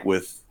 kind of like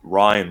with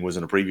Ryan was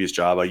in a previous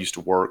job. I used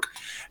to work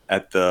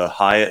at the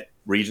Hyatt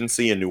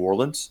Regency in New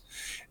Orleans,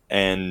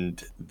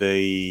 and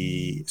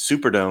the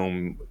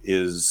Superdome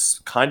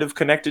is kind of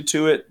connected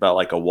to it by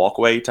like a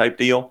walkway type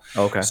deal.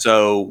 Okay.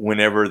 So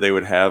whenever they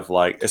would have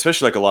like,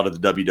 especially like a lot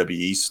of the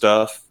WWE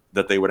stuff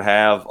that they would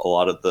have, a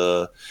lot of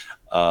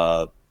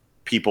the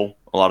people,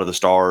 a lot of the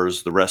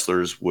stars, the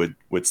wrestlers would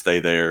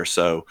stay there.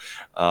 So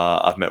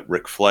I've met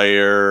Ric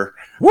Flair.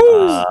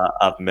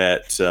 I've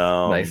met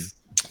Nice.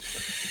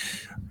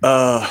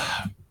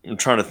 I'm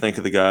trying to think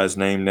of the guy's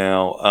name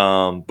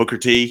now. Booker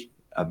T.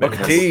 I've met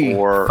Booker him T.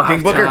 before.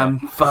 King Booker.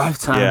 Five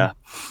time.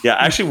 Yeah.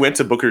 I actually went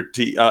to Booker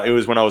T. It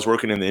was when I was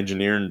working in the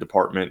engineering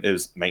department. It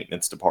was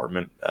maintenance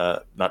department.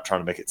 Not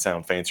trying to make it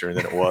sound fancier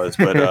than it was,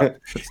 but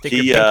Stick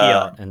your pinky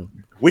out and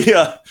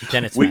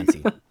pretend it's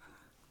fancy.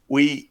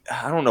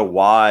 I don't know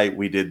why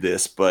we did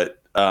this,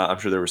 but I'm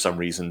sure there was some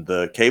reason.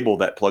 The cable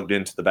that plugged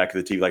into the back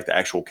of the TV, like the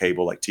actual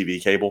cable, like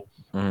TV cable,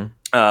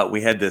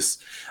 we had this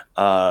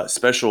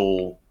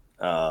special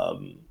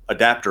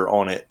adapter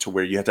on it to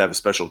where you have to have a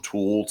special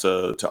tool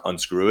to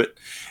unscrew it.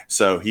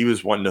 So he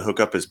was wanting to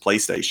hook up his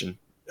PlayStation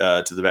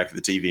to the back of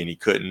the TV, and he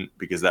couldn't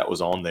because that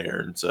was on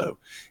there. And so,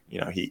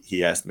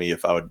 he asked me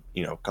if I would,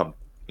 come,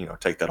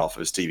 take that off of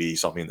his TV. He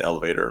saw me in the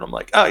elevator, and I'm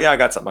like, oh yeah, I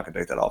got something. I can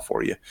take that off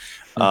for you.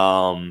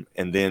 And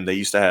then they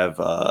used to have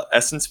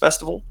Essence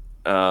Festival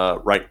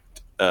right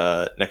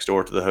next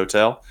door to the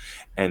hotel.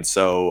 And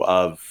so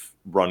I've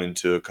run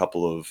into a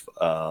couple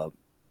of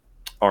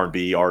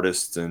R&B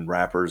artists and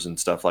rappers and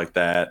stuff like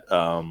that.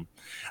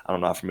 I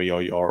don't know how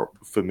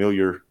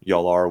familiar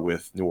y'all are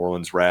with New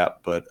Orleans rap,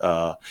 but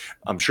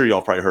I'm sure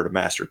y'all probably heard of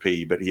Master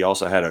P. But he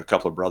also had a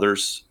couple of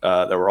brothers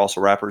that were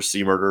also rappers,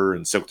 C Murder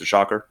and Silk the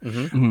Shocker.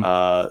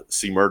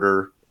 C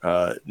Murder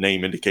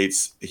name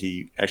indicates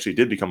he actually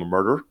did become a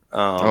murderer.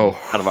 Kind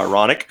of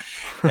ironic.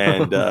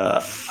 And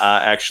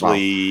I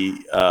actually,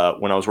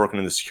 when I was working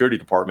in the security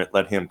department,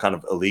 let him kind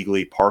of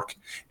illegally park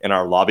in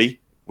our lobby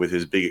with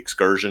his big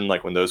excursion,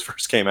 like when those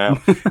first came out,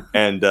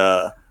 and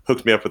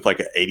hooked me up with like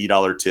an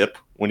 $80 tip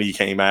when he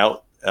came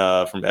out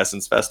from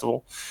Essence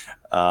Festival.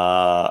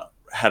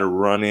 Had a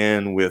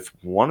run-in with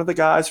one of the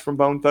guys from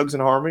Bone Thugs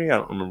and Harmony. I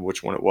don't remember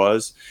which one it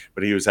was,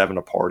 but he was having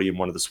a party in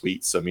one of the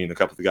suites. So me and a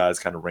couple of the guys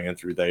kind of ran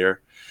through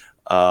there.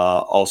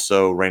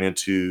 Also ran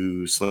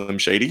into Slim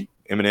Shady,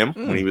 Eminem,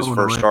 when he was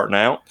first starting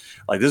out.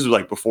 Like this was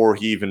like before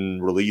he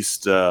even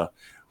released.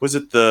 Was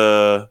it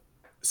the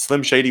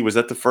Slim Shady? Was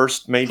that the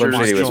first major?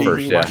 Slim Shady was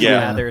first, yeah.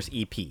 Mathers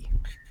EP.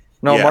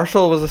 No,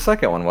 Marshall was the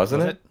second one,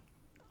 wasn't it?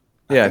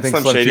 Yeah, I think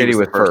Slim Shady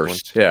was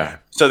first. Yeah.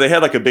 So they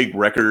had like a big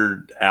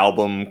record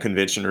album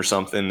convention or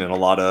something, and a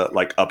lot of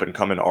like up and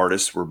coming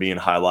artists were being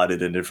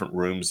highlighted in different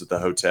rooms at the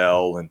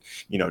hotel, and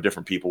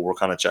different people were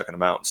kind of checking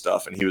them out and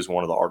stuff. And he was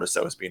one of the artists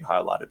that was being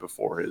highlighted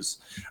before his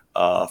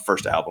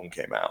first album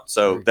came out.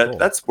 So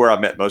that's where I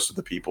met most of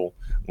the people,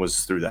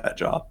 was through that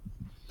job.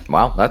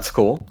 Wow, that's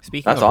cool.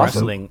 Speaking that's of awesome.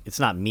 wrestling, it's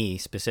not me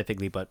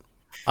specifically, but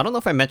I don't know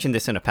if I mentioned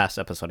this in a past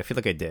episode. I feel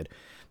like I did.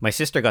 My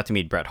sister got to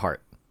meet Bret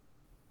Hart.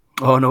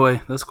 Oh, no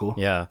way. That's cool.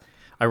 Yeah.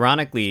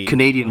 Ironically,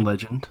 Canadian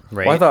legend.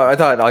 Right? Well, I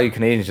thought all you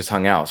Canadians just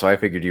hung out, so I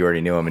figured you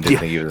already knew him and didn't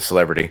think he was a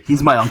celebrity.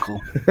 He's my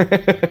uncle.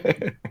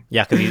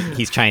 Yeah, because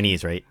he's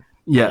Chinese, right?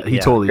 Yeah, he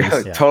totally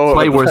is. Yeah. Totally. That's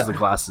why he wears the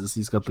glasses.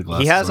 He's got the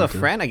glasses. He has a too.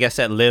 friend, I guess,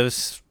 that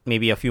lives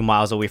maybe a few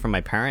miles away from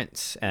my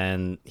parents,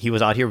 and he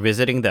was out here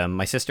visiting them.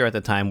 My sister at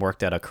the time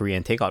worked at a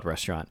Korean takeout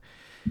restaurant,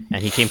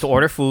 and he came to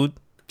order food,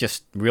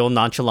 just real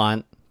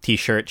nonchalant,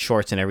 t-shirt,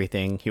 shorts, and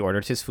everything. He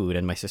ordered his food,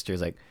 and my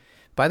sister's like,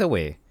 by the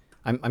way,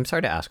 I'm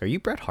sorry to ask, are you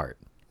Bret Hart?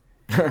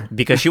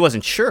 Because she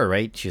wasn't sure,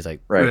 right? She's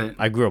like, right.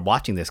 I grew up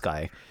watching this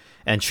guy.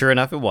 And sure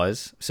enough, it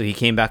was. So he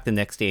came back the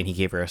next day and he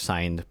gave her a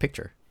signed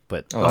picture.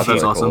 But that's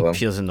awesome. Cool,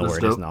 she doesn't know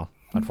That's where it is dope. now,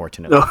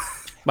 unfortunately.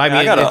 But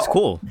I mean, it's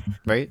cool,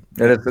 right?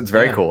 It's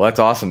very cool. That's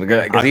awesome.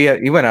 Because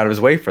he went out of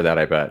his way for that,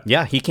 I bet.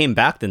 Yeah, he came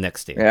back the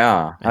next day.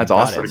 Yeah, and that's he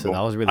got awesome. it, so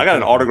that was really I got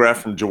cool. an autograph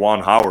from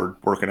Jawan Howard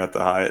working at the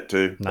Hyatt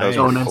too. Nice. That was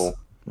really nice. cool.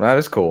 That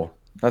is cool.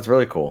 That's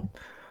really cool.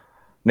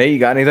 Nate, you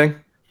got anything?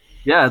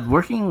 Yeah,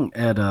 working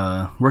at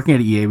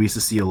EA, we used to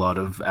see a lot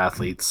of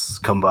athletes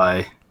come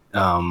by.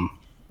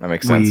 That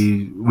makes sense.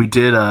 We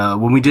did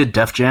when we did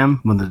Def Jam,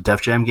 when the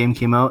Def Jam game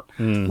came out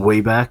way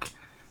back.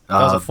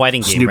 That was a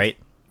fighting game, right?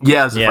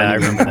 Yeah, it was a Yeah, fighting I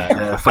remember game.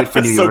 that. Fight for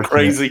New That's so York.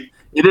 crazy.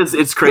 It is.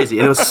 It's crazy.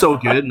 And it was so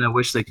good, and I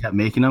wish they kept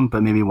making them.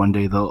 But maybe one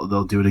day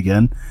they'll do it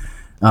again.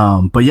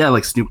 But yeah,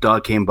 like Snoop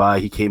Dogg came by.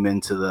 He came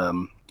into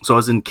the. So I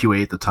was in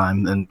QA at the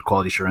time and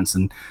quality assurance,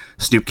 and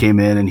Snoop came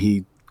in and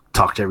he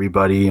talked to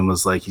everybody and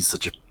was like, he's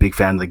such a big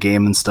fan of the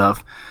game and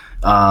stuff.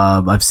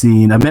 I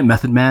met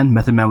Method Man.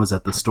 Method Man was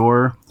at the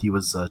store. He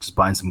was just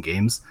buying some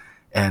games,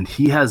 and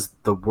he had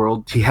at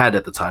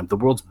the time the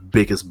world's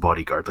biggest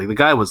bodyguard. Like the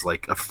guy was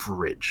like a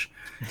fridge,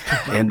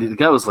 and the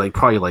guy was like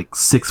probably like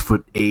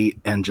 6'8"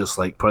 and just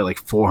like probably like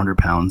 400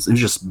 pounds. It was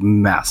just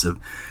massive.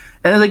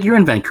 And like you're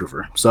in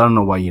Vancouver, so I don't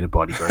know why you need a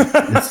bodyguard.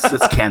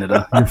 It's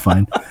Canada. You're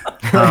fine.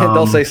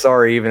 They'll say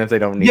sorry even if they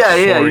don't need. Yeah,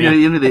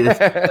 to.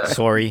 yeah.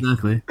 Sorry.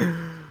 Exactly.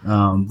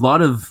 A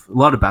lot of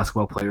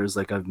basketball players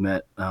like I've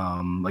met.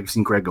 Like I've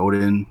seen Greg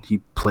Oden. He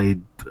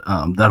played.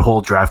 That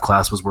whole draft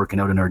class was working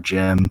out in our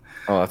gym.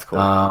 Oh, that's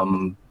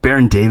cool.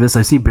 Baron Davis.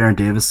 I've seen Baron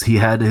Davis. He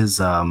had his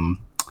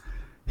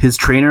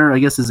trainer, I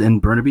guess, is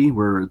in Burnaby,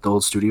 where the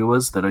old studio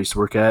was that I used to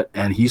work at,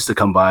 and he used to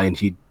come by and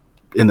he'd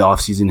in the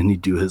off season and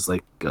he'd do his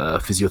like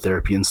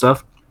physiotherapy and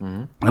stuff.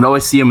 Mm-hmm. And I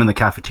always see him in the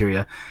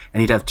cafeteria,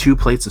 and he'd have 2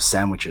 plates of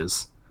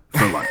sandwiches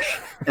for lunch,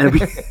 and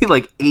it'd be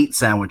like 8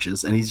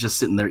 sandwiches, and he's just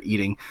sitting there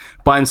eating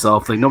by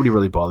himself. Like nobody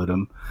really bothered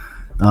him.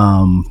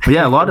 But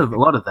yeah, a lot of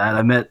that.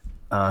 I met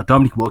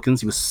Dominic Wilkins.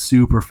 He was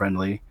super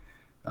friendly.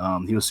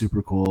 He was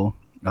super cool.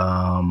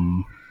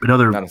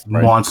 Another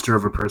monster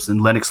of a person,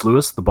 Lennox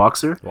Lewis, the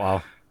boxer.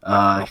 Wow.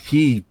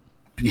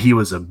 He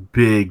was a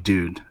big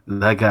dude.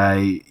 That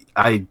guy,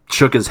 I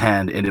shook his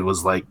hand and it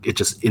was like it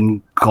just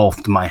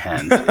engulfed my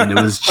hand, and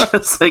it was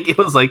just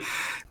like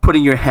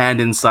putting your hand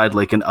inside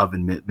like an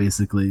oven mitt,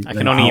 basically. I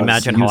can only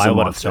imagine how I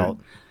would have felt.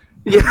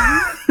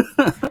 Yeah,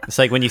 it's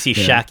like when you see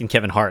Shaq and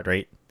Kevin Hart,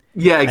 right?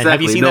 Yeah, exactly. And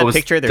have you seen that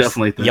picture? There's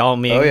definitely Yao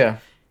Ming,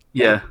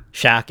 yeah,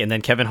 Shaq, and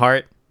then Kevin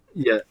Hart.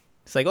 Yeah,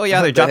 it's like, oh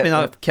yeah, they're dropping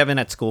off Kevin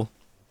at school.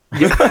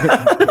 They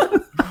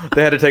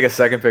had to take a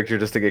second picture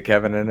just to get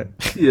Kevin in it.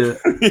 Yeah.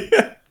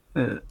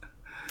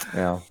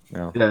 Yeah.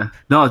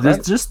 No,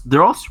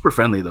 they're all super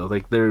friendly though.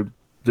 Like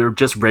they're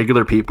just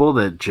regular people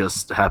that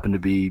just happen to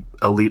be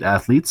elite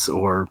athletes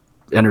or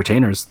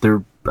entertainers.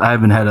 I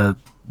haven't had a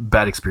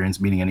bad experience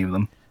meeting any of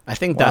them. I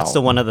think that's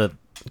one of the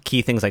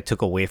key things I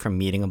took away from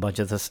meeting a bunch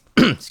of this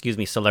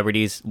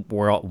celebrities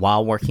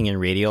while working in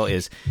radio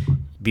is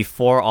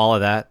before all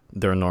of that,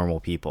 they're normal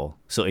people.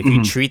 So if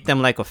you treat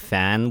them like a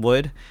fan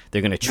would,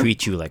 they're going to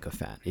treat you like a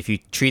fan. If you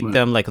treat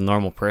them like a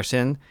normal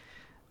person,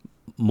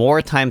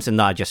 more times than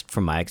not, just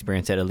from my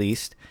experience at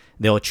least,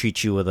 they'll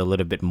treat you with a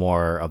little bit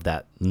more of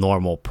that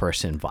normal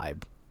person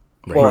vibe.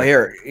 Right? Well,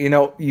 here,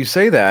 you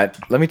say that.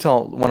 Let me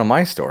tell one of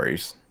my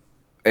stories.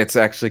 It's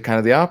actually kind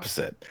of the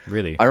opposite.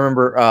 Really? I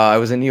remember I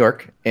was in New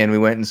York, and we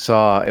went and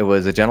saw, it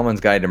was A Gentleman's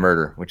Guide to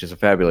Murder, which is a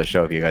fabulous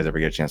show if you guys ever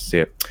get a chance to see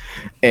it.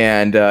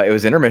 And it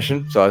was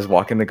intermission, so I was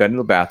walking to go into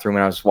the bathroom,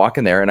 and I was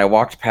walking there, and I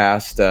walked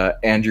past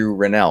Andrew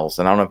Rannells,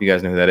 and I don't know if you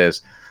guys know who that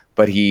is,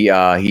 but he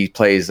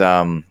plays,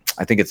 I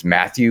think it's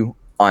Matthew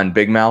on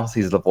Big Mouth.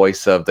 He's the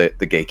voice of the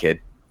gay kid,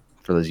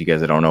 for those of you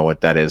guys that don't know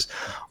what that is.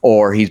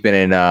 Or he's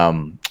been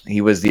in he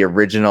was the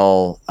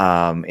original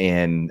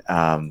in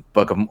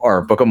Book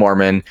of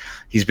Mormon.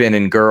 He's been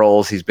in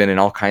Girls. He's been in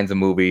all kinds of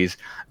movies.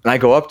 And I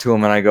go up to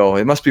him and I go,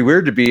 "It must be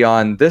weird to be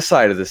on this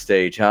side of the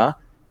stage, huh?"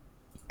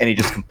 And he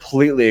just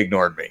completely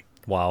ignored me.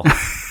 Wow.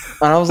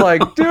 And I was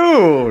like,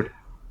 "Dude."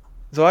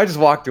 So I just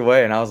walked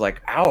away and I was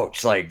like,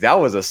 "Ouch!" Like that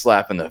was a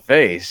slap in the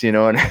face,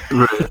 And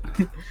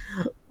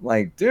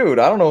like, dude,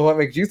 I don't know what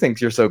makes you think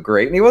you're so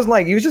great. And he wasn't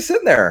like, he was just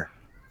sitting there.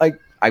 Like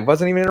I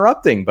wasn't even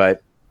interrupting,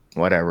 but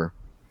whatever.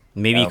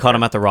 Maybe you caught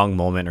him at the wrong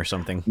moment or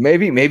something.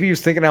 Maybe he was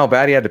thinking how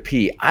bad he had to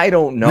pee. I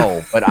don't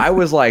know. But I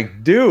was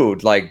like,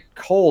 dude, like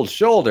cold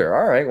shoulder.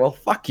 All right, well,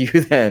 fuck you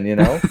then,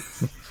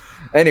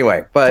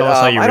 Anyway, but tell us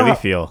how you really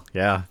feel.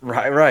 Yeah.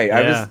 Right.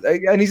 Yeah.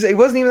 It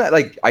wasn't even that,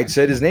 like I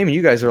said his name and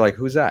you guys are like,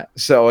 who's that?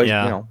 So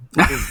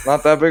he's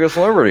not that big a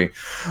celebrity.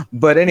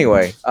 But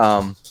anyway,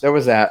 there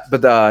was that.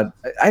 But I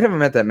haven't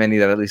met that many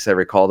that at least I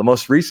recall. The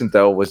most recent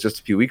though was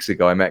just a few weeks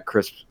ago. I met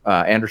Chris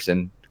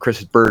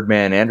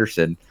Birdman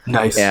Anderson.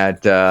 Nice.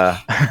 At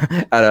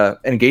an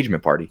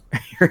engagement party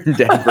here in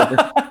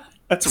Denver.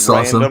 That's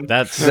awesome. random.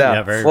 That's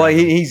very well.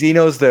 random. He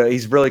knows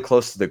he's really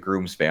close to the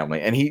groom's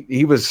family, and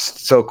he was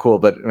so cool.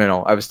 But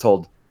I was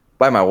told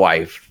by my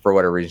wife for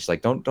whatever reason, she's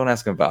like, don't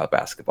ask him about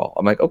basketball.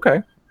 I'm like, okay.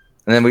 And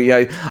then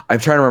I'm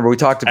trying to remember. We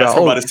talked about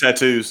about his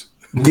tattoos.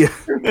 Yeah.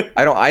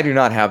 I do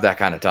not have that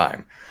kind of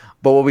time.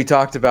 But what we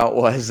talked about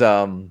was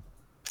the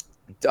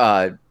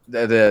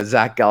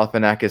Zach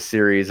Galifianakis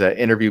series,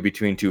 Interview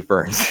Between Two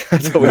Ferns.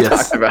 That's what we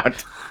talked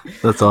about.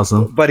 That's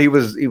awesome. But he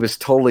was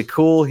totally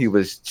cool. He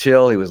was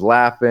chill. He was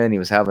laughing. He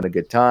was having a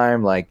good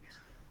time. Like,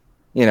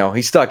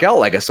 he stuck out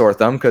like a sore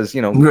thumb because,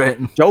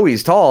 right.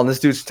 Joey's tall and this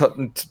dude's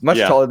much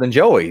taller than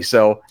Joey.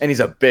 So, and he's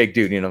a big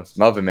dude,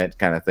 love him it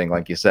kind of thing,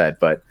 like you said.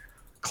 But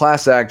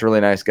class act,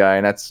 really nice guy.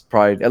 And that's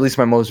probably at least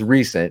my most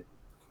recent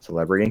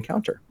celebrity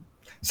encounter.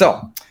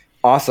 So,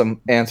 awesome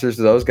answers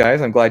to those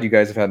guys. I'm glad you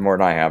guys have had more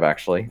than I have,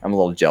 actually. I'm a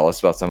little jealous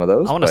about some of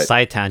those. I want to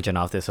side tangent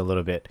off this a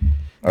little bit.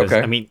 Okay.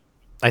 I mean,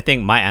 I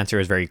think my answer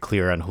is very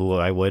clear on who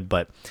I would,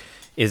 but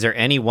is there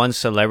any one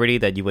celebrity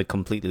that you would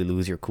completely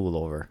lose your cool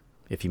over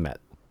if you met?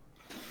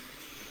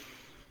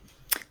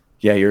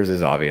 Yeah, yours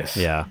is obvious.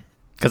 Yeah.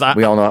 Because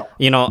we all know.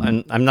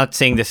 And I'm not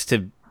saying this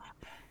to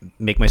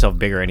make myself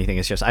bigger or anything.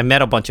 It's just I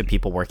met a bunch of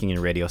people working in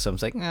radio, so I'm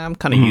like, I'm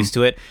kind of used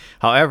to it.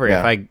 However,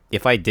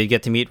 if I did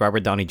get to meet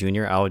Robert Downey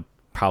Jr., I would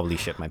probably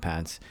shit my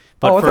pants.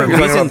 But for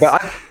reasons,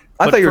 I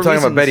thought you were talking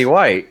about Betty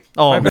White.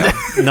 Oh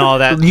no,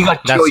 that's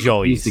Joey's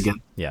Joey's.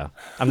 again. Yeah,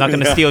 I'm not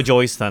gonna steal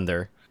Joey's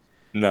thunder.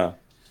 No,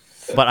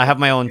 but I have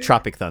my own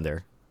Tropic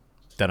Thunder.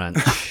 Dun.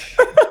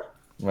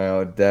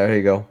 Well, there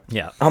you go.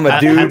 Yeah, I'm a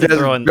dude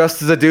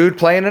dressed as a dude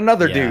playing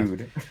another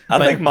dude. I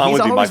think mine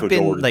would be Michael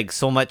Jordan. Like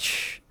so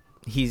much.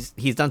 He's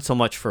done so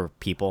much for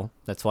people.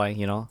 That's why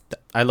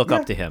I look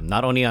up to him.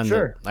 Not only on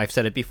I've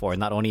said it before.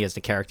 Not only as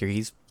the character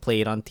he's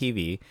played on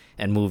TV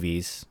and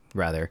movies,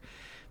 rather,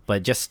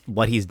 but just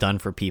what he's done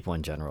for people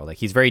in general. Like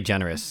he's very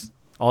generous.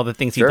 All the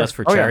things he does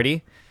for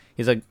charity.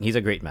 Yeah. He's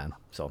a great man.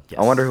 So yes.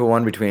 I wonder who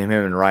won between him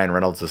and Ryan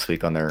Reynolds this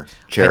week on their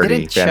charity. I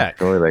didn't check.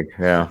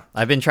 Yeah,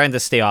 I've been trying to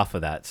stay off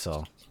of that.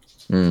 So,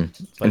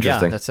 but yeah,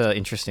 that's an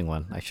interesting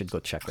one. I should go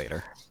check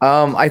later.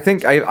 I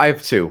think I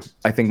have two.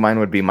 I think mine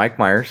would be Mike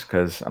Myers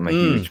because I'm a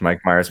huge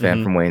Mike Myers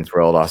fan from Wayne's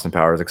World, Austin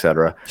Powers,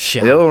 etc.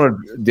 The other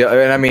one,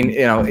 and I mean,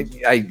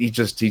 he's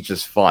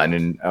just fun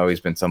and always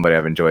been somebody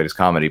I've enjoyed his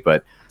comedy.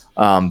 But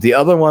the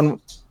other one,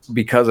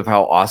 because of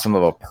how awesome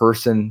of a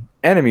person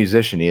and a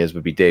musician he is,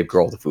 would be Dave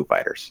Grohl, the Foo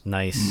Fighters.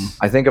 Nice.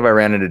 I think if I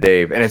ran into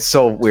Dave, and it's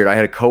so weird. I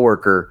had a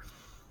coworker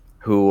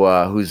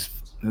whose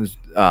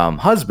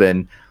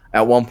husband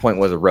at one point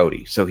was a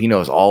roadie, so he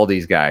knows all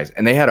these guys.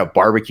 And they had a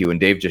barbecue, and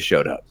Dave just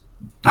showed up.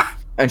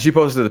 And she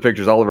posted the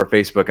pictures all over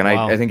Facebook, and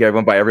I think I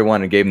went by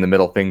everyone and gave him the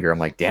middle finger. I'm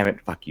like, damn it,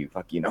 fuck you,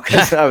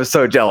 because I was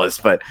so jealous.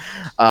 But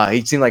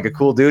he seemed like a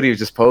cool dude. He was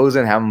just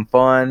posing, having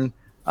fun.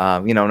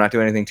 Not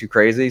doing anything too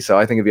crazy. So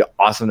I think it'd be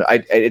awesome.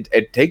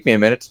 It'd take me a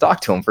minute to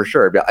talk to him for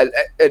sure.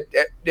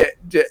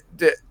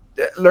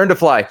 Learn to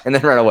fly and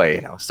then run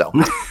away. So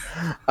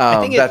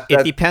I think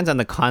it depends on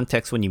the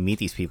context when you meet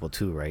these people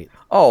too, right?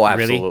 Oh,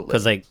 absolutely.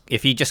 Because like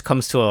if he just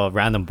comes to a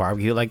random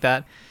barbecue like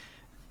that,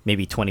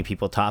 maybe 20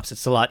 people tops,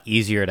 it's a lot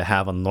easier to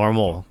have a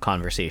normal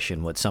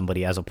conversation with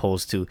somebody as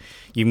opposed to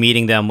you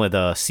meeting them with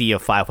a sea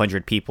of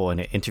 500 people in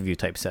an interview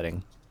type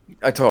setting.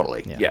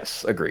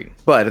 Yes, agreed.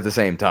 But at the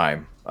same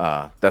time,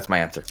 that's my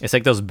answer. It's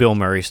like those Bill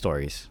Murray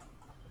stories.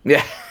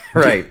 Yeah,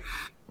 right.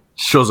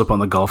 Shows up on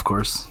the golf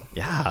course.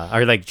 Yeah,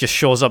 or like just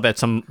shows up at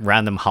some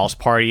random house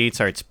party,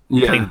 starts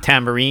playing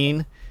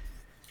tambourine.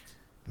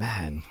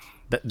 Man,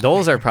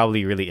 those are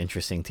probably really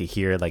interesting to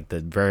hear, like the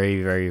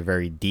very, very,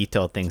 very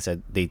detailed things that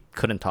they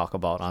couldn't talk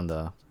about on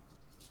the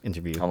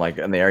interview. I'm like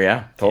in the air,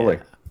 yeah, totally.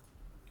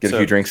 Get a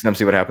few drinks in them,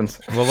 see what happens.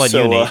 What about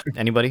you, Nate?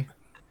 Anybody?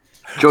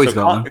 Joey's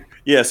gone.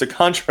 Yeah, so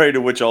contrary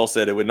to what y'all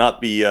said, it would not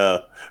be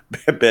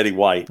Betty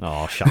White.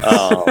 Oh,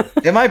 shocking.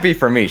 It might be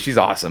for me. She's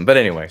awesome. But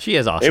anyway. She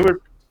is awesome.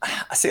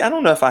 I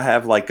don't know if I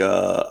have like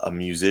a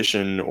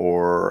musician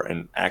or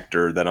an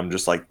actor that I'm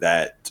just like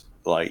that,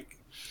 like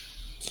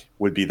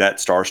would be that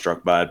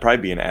starstruck by. It'd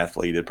probably be an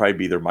athlete. It'd probably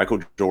be either Michael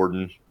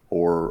Jordan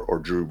or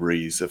Drew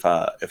Brees. If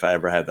I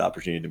ever had the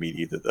opportunity to meet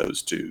either of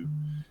those two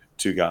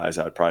guys,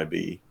 I'd probably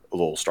be a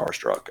little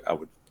starstruck,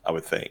 I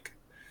would think.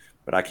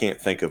 But I can't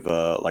think of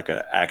like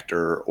an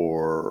actor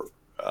or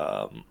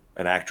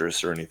an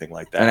actress or anything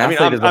like that.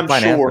 I'm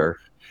sure. Answer.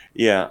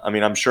 Yeah,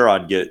 I'm sure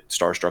I'd get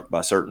starstruck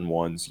by certain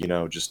ones,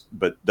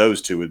 but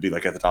those two would be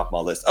like at the top of my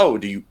list. Oh,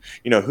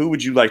 who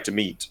would you like to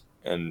meet?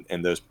 And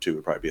those two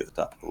would probably be at the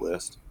top of the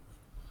list.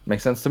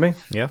 Makes sense to me.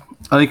 Yeah.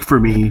 I think for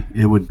me,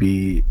 it would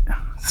be,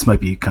 this might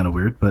be kind of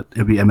weird, but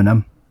it'd be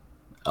Eminem.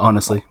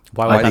 Honestly.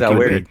 Why is that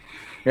weird?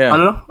 Yeah. I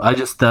don't know. I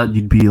just thought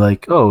you'd be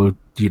like,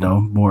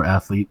 more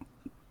athlete.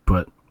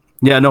 But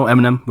yeah, no,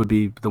 Eminem would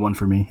be the one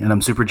for me. And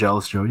I'm super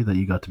jealous, Joey, that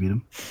you got to meet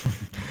him.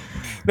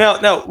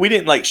 Now, we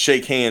didn't like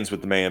shake hands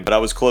with the man, but I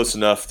was close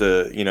enough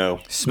to,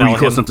 smell him.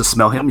 Close enough to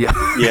smell him? Yeah.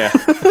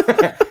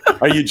 Yeah.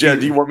 Are you, Jen?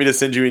 Do you want me to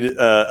send you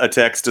a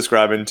text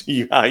describing to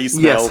you how he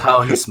smelled? Yes,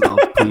 how he smelled,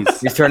 please.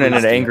 He's turning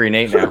into angry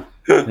Nate now.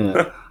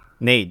 Yeah.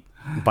 Nate,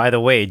 by the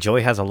way,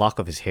 Joey has a lock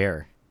of his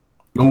hair.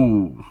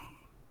 Ooh.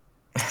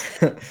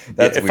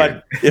 That's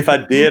weird. If I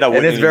did, I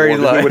wouldn't. And it's very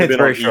low. It would have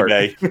been on short.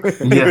 eBay.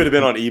 It would have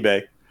been on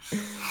eBay.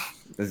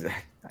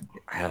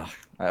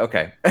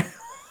 Okay.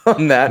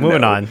 On that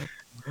Moving note, on.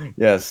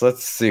 Yes,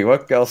 let's see.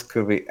 What else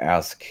could we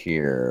ask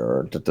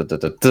here? What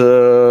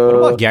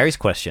about Gary's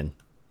question?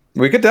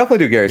 We could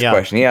definitely do Gary's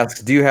question. He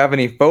asks, do you have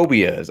any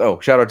phobias? Oh,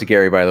 shout out to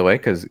Gary, by the way,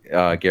 because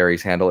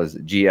Gary's handle is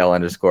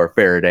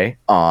GL_Faraday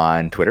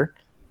on Twitter.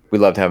 We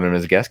love to have him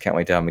as a guest. Can't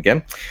wait to have him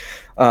again.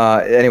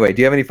 Anyway,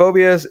 do you have any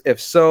phobias? If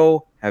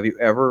so, have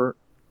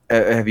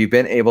you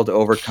been able to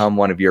overcome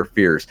one of your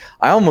fears?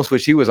 I almost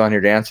wish he was on here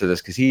to answer this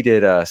because he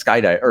did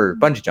skydive or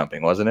bungee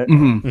jumping, wasn't it?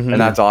 Mm-hmm. Mm-hmm.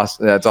 And that's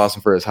awesome. That's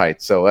awesome for his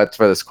height. So that's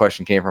where this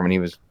question came from, and he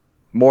was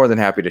more than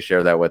happy to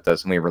share that with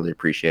us, and we really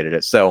appreciated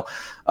it. So,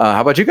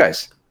 how about you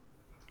guys?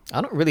 I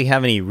don't really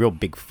have any real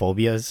big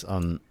phobias.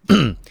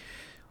 In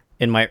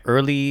my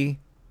early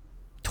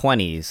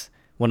 20s,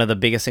 one of the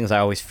biggest things I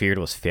always feared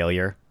was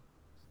failure.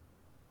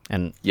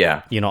 And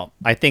yeah,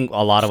 I think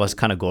a lot of us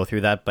kind of go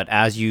through that, but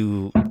as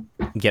you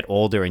get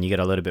older and you get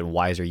a little bit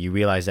wiser, you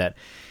realize that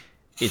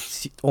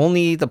it's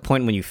only the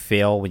point when you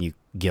fail when you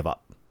give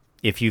up.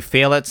 if you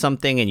fail at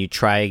something and you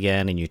try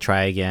again and you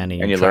try again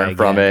and you try learn again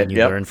from it, and you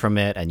learn from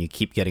it and you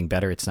keep getting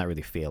better, it's not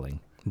really failing.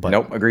 But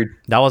nope, agreed.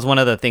 that was one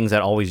of the things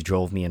that always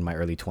drove me in my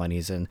early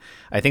 20s, and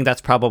I think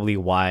that's probably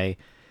why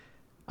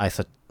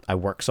I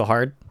work so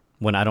hard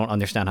when I don't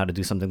understand how to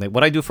do something. Like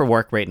what I do for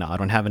work right now, I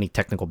don't have any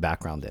technical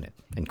background in it,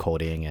 in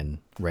coding and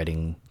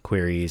writing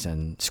queries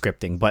and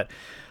scripting, but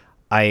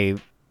I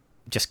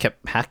just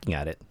kept hacking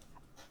at it.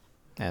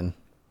 And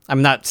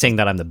I'm not saying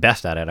that I'm the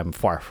best at it. I'm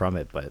far from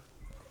it, but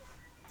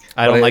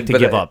I don't like to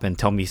give up and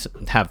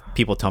have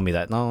people tell me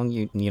that, no,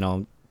 you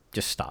know,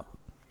 just stop.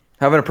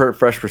 Having a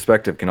fresh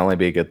perspective can only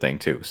be a good thing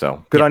too.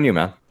 So good on you,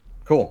 man.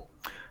 Cool.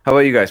 How about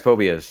you guys?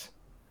 Phobias?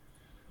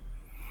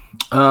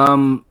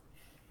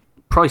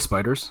 Probably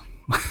spiders.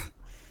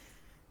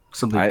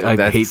 Something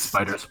I hate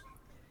spiders.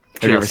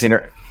 Have you ever seen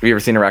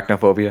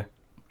Arachnophobia?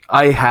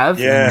 I have.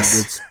 Yes.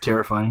 It's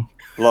terrifying.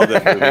 Love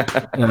that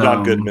movie.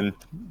 John Goodman.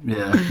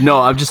 Yeah. No,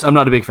 I'm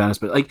not a big fan of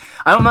spiders. Like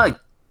I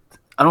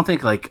don't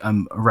think like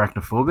I'm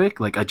arachnophobic.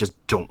 Like I just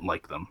don't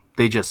like them.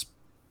 They just,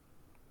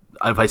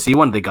 if I see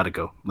one, they gotta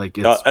go. Like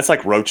it's, that's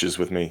like roaches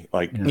with me.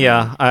 Like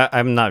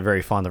I'm not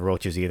very fond of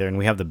roaches either, and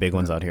we have the big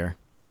ones out here.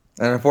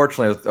 And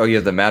unfortunately, you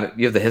have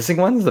the hissing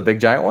ones, the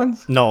big giant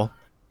ones. No.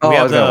 Oh, we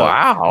have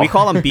wow. We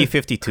call them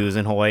B-52s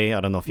in Hawaii.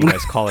 I don't know if you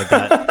guys call it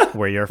that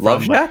where you're from.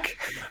 Love Shack?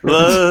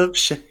 Love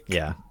Shack.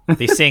 Yeah.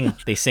 They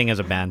sing as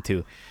a band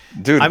too.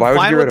 Dude, I'm why would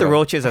fine you with get the rid of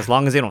roaches as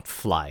long as they don't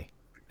fly.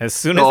 As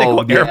soon as they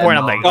go airborne,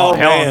 I'm like, Oh,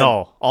 hell man.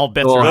 no. All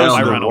bets Oh, are hell off.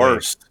 I no. run away.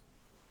 Worst.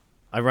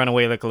 I run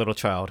away like a little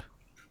child.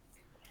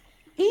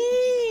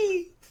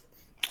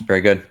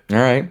 Very good. All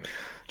right.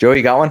 Joey,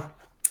 you got one?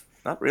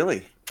 Not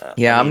really.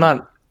 Yeah, I'm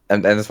not,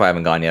 and that's why I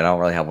haven't gone yet. I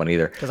don't really have one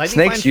either. Because I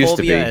Snakes define used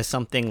to be. phobia as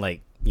something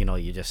like,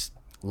 you just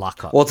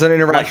lock up. Well, it's an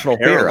irrational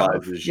Like fear.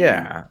 paralyzes you.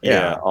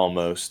 Yeah,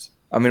 almost.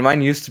 I mean,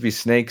 mine used to be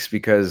snakes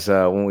because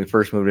when we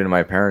first moved into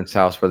my parents'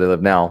 house where they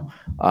live now,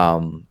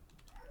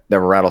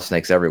 there were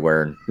rattlesnakes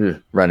everywhere,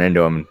 and run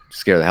into them and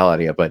scare the hell out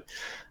of you. But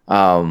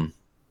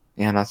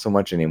yeah, not so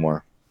much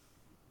anymore.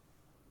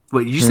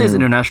 Wait, did you say it's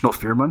International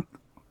Fear Month?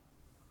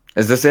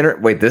 Is this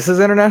this is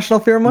International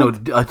Fear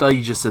Month? No, I thought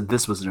you just said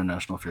this was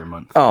International Fear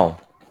Month. Oh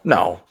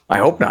no, I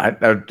hope not.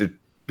 That would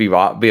be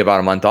about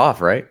a month off,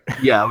 right?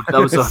 Yeah, I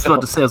was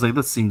about to say. I was like,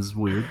 this seems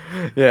weird.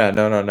 Yeah,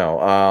 no.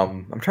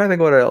 I'm trying to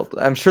think what else.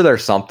 I'm sure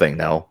there's something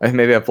though.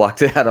 Maybe I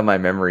blocked it out of my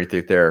memory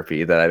through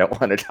therapy that I don't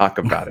want to talk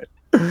about it.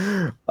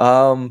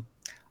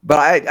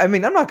 But I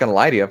mean, I'm not gonna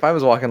lie to you. If I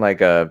was walking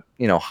like a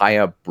high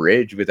up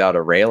bridge without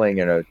a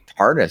railing and a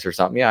harness or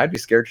something, yeah, I'd be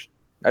scared.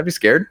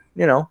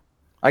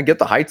 I get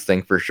the heights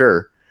thing for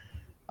sure.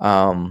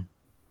 Would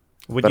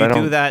you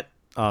do that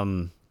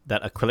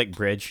that acrylic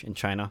bridge in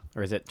China,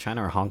 or is it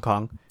China or Hong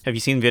Kong? Have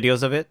you seen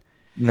videos of it?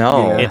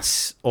 No. Yeah.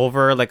 It's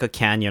over like a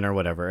canyon or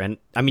whatever, and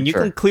I mean you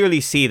can clearly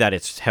see that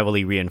it's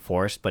heavily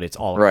reinforced, but it's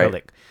all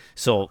acrylic.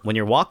 So when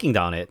you're walking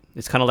down it,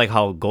 it's kind of like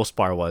how Ghost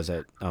Bar was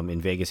at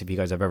in Vegas. If you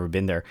guys have ever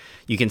been there,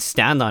 you can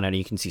stand on it and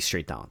you can see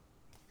straight down.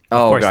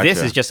 Of course, gotcha.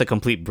 this is just a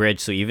complete bridge,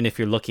 so even if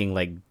you're looking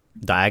like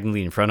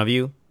diagonally in front of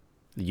you,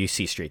 you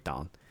see straight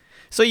down.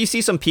 So you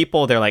see some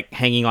people, they're like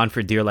hanging on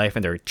for dear life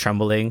and they're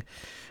trembling,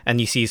 and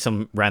you see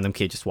some random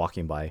kid just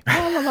walking by,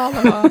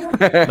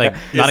 like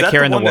not a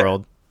care in the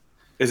world.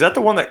 Is that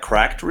the one that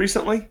cracked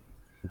recently?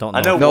 Don't know.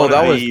 I know. No, one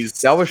that of was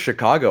these... that was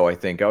Chicago, I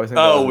think. Was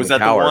that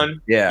the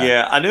one? Yeah.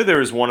 Yeah, I knew there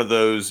was one of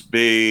those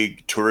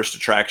big tourist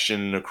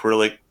attraction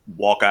acrylic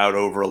walkout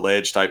over a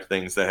ledge type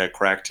things that had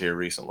cracked here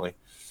recently.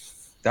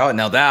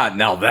 Now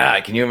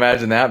that. Can you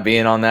imagine that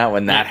being on that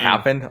when that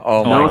happened?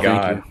 Oh No, my thank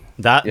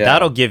god. you.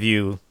 That'll give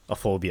you a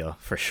phobia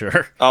for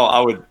sure. Oh,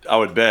 I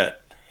would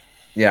bet.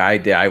 Yeah,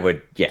 I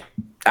would. Yeah.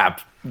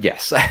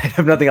 Yes. I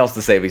have nothing else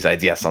to say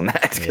besides yes on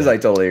that because I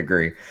totally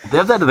agree. They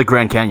have that at the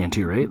Grand Canyon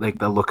too, right? Like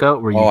the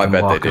lookout where you I can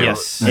bet they walk do. out.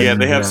 Yes. Yeah,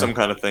 they have some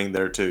kind of thing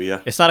there too.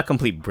 Yeah. It's not a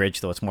complete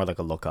bridge though; it's more like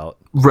a lookout.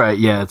 Right,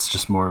 yeah, it's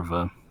just more of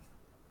a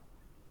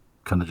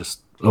kind of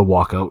just a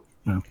walkout.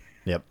 Yeah.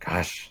 Yep.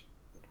 Gosh.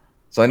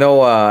 So I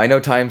know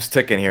time's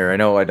ticking here.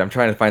 I'm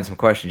trying to find some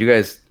questions. You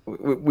guys,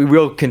 we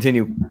will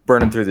continue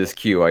burning through this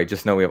queue. I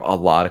just know we have a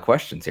lot of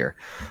questions here.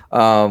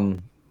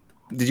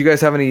 Did you guys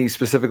have any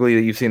specifically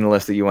that you've seen in the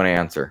list that you want to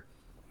answer?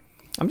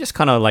 I'm just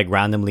kind of like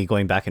randomly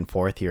going back and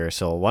forth here.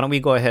 So why don't we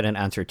go ahead and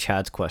answer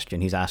Chad's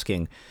question? He's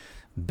asking,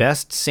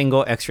 best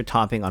single extra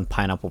topping on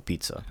pineapple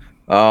pizza.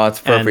 Oh, that's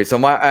perfect. So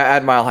I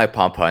add Mile High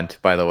Pump Hunt,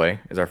 by the way,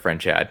 is our friend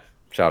Chad.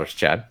 Shout out to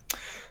Chad.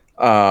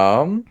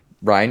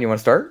 Ryan, you want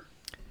to start?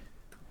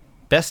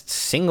 Best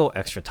single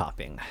extra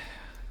topping.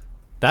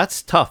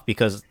 That's tough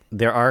because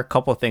there are a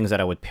couple of things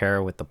that I would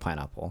pair with the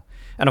pineapple.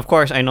 And of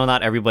course, I know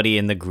not everybody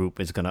in the group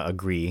is going to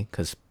agree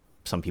because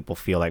some people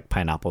feel like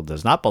pineapple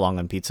does not belong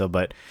on pizza.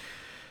 But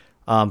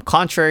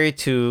contrary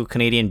to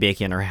Canadian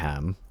bacon or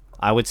ham,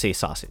 I would say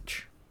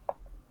sausage.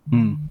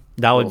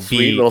 That would be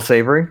sweet, little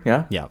savory.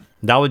 Yeah. Yeah,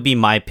 that would be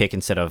my pick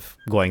instead of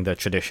going the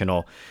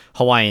traditional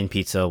Hawaiian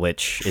pizza,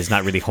 which is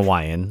not really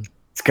Hawaiian.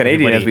 It's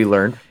Canadian, as we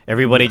learned.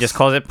 Everybody just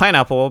calls it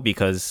pineapple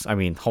because,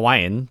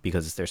 Hawaiian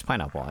because there's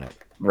pineapple on it.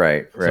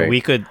 Right. So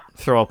we could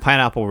throw a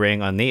pineapple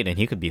ring on Nate, and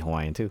he could be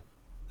Hawaiian too.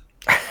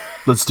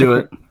 Let's do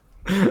it.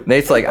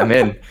 Nate's like, I'm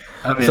in.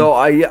 I'm in. So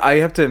I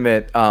have to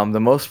admit, the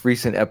most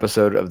recent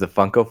episode of the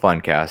Funko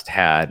Funcast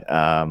had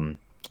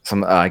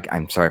some.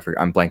 I'm sorry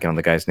I'm blanking on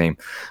the guy's name,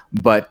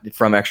 but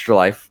from Extra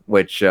Life,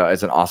 which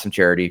is an awesome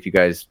charity. If you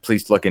guys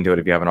please look into it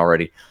if you haven't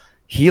already.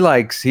 He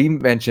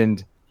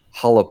mentioned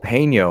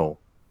jalapeno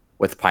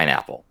with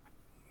pineapple.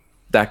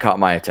 That caught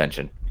my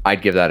attention.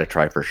 I'd give that a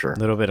try for sure. A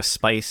little bit of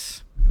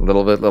spice.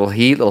 Little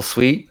heat, little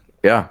sweet.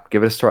 Yeah,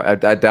 give it a try.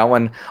 That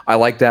one, I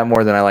like that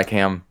more than I like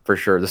ham for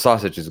sure. The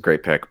sausage is a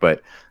great pick,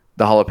 but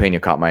the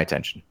jalapeno caught my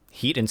attention.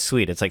 Heat and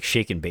sweet. It's like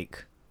shake and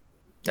bake.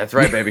 That's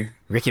right, baby.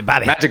 Ricky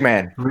Bobby. Magic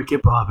Man. Ricky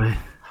Bobby.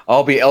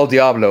 I'll be El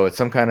Diablo. It's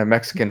some kind of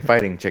Mexican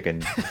fighting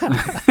chicken. How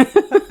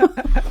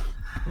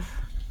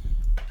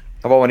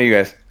about one of you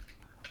guys?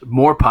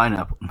 More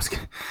pineapple. I'm just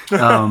kidding.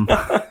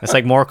 It's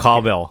like more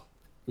cowbell.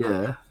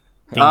 Yeah.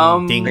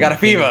 Ding, I got a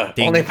fever.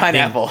 ding, Only ding,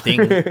 pineapple.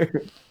 ding.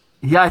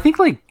 Yeah, I think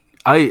like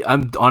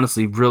I'm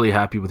honestly really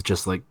happy with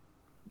just like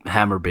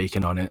ham or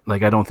bacon on it.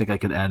 Like I don't think I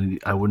could add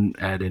I wouldn't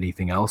add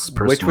anything else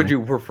personally. Which would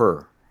you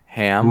prefer?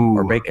 Ham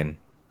or bacon?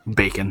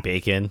 Bacon.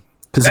 Bacon.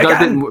 Because it's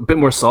got a bit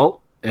more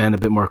salt and a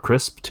bit more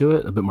crisp to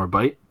it, a bit more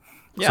bite.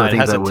 Yeah, so I it think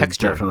has that a would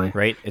texture, definitely-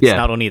 right? It's Yeah.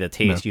 not only the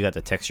taste, you got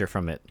the texture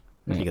from it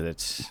because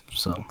it's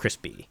So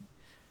crispy.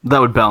 that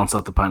would balance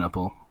out the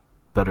pineapple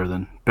better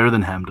than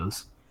ham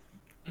does.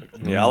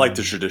 Yeah, I like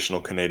the traditional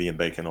Canadian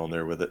bacon on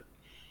there with it.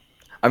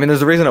 I mean,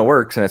 there's a reason it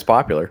works and it's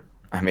popular.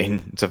 I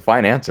mean, it's a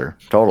fine answer.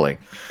 Totally.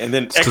 And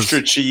then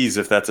extra cheese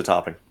if that's a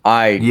topping.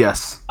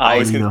 Yes. I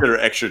always know. consider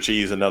extra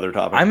cheese another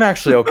topping. I'm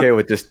actually okay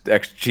with just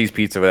extra cheese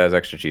pizza that has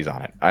extra cheese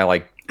on it. I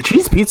like.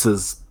 Cheese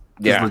pizza's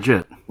Yeah.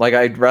 legit. Like,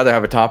 I'd rather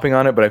have a topping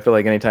on it, but I feel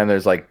like anytime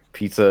there's like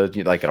pizza,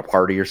 like at a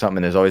party or something,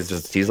 and there's always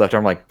just cheese left,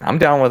 I'm like, I'm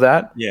down with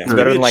that. Yeah. It's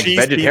better Maybe than a like cheese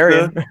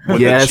vegetarian. pizza with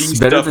a Yes, cheese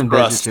better stuffed than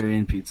crust.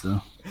 vegetarian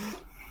pizza.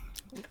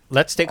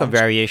 Let's take a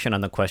variation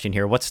on the question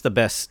here. What's the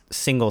best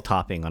single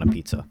topping on a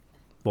pizza?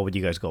 What would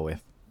you guys go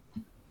with?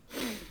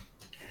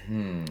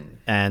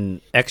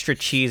 And extra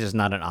cheese is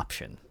not an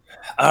option.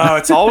 Oh,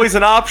 it's always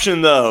an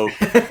option though.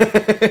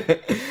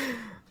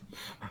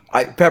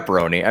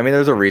 Pepperoni. I mean,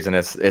 there's a reason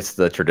it's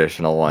the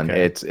traditional one.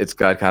 Okay. It's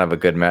got kind of a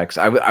good mix.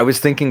 I was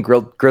thinking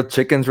grilled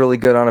chicken's really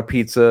good on a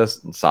pizza.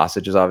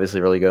 Sausage is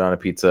obviously really good on a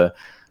pizza.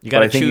 You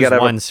got to But I think choose you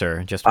gotta- one,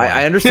 sir. Just one.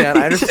 I understand.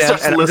 I Just understand.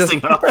 starts and I'm just-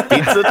 listing off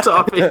pizza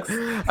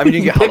toppings. I mean, you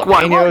can get Pick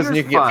one. jalapenos and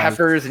you can get Fine.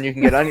 peppers and you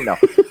can get onion. No.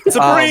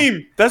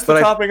 Supreme. That's the but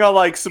I- topping I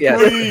like. Yeah.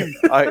 Supreme.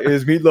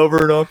 Is meat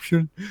lover an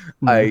option?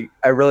 I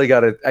really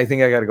gotta. I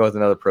think I gotta go with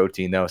another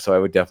protein though. So I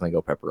would definitely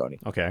go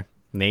pepperoni. Okay.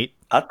 Nate,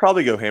 I'd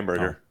probably go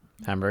hamburger.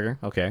 hamburger.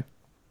 Okay.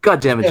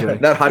 God damn it, Jimmy.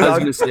 Not hot I was dog?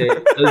 gonna say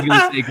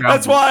ground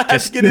That's beef. why I had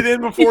to get it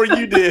in before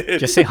you did.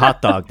 Just say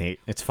hot dog, Nate.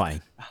 It's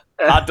fine.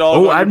 hot dog.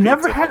 Oh, on I've your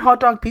never pizza. had hot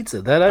dog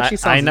pizza. That actually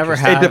sounds I never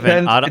interesting. have. It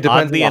depends- and it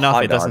depends oddly on the enough,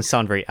 hot it doesn't dog.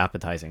 sound very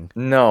appetizing.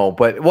 No,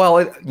 but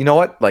you know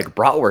what? Like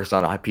bratwurst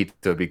on a hot pizza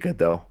would be good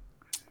though.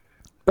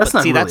 That's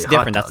not See, really that's a hot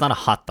different. dog. That's not a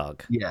hot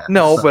dog. Yeah.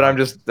 No, so- but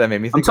that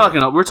made me think.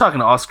 we're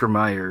talking Oscar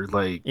Mayer,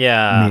 like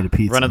Yeah. made a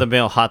pizza. Run of the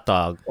mill hot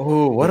dog.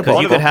 Oh, what Because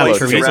about you could have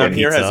buffalo chorizo chicken? around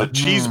here has a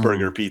pizza.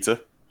 cheeseburger pizza.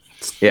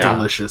 Yeah.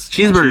 delicious.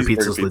 Cheeseburger Cheeseburger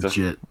pizza's pizza.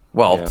 legit.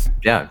 Well, Yeah.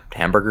 yeah,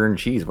 hamburger and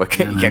cheese. What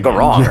Yeah, you can't go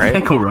wrong, right?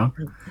 Can't go wrong.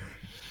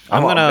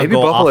 I'm Well, gonna maybe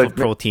go buffalo- off of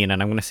protein,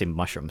 and I'm gonna say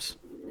mushrooms.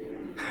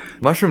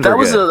 Mushrooms That are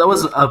was good. that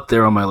was up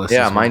there on my list.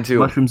 Yeah, as well. mine too.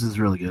 Mushrooms is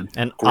really good.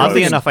 And Gross.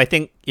 oddly enough, I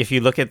think if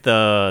you look at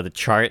the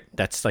chart,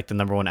 that's like the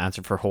number one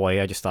answer for Hawaii.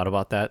 I just thought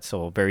about that.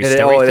 So very It is-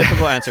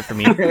 stereotypical answer for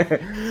me.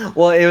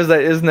 Well,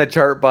 isn't that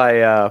chart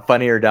by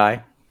Funny or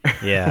Die?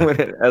 Yeah, When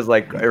it has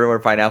like everywhere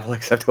pineapple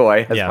except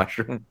Hawaii has Yeah.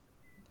 mushroom.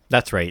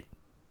 that's right.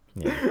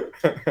 Yeah.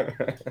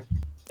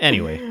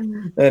 Anyway,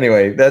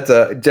 Anyway, that's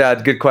a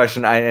Jad. Good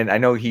question. I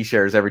know he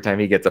shares every time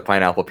he gets a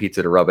pineapple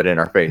pizza to rub it in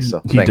our face.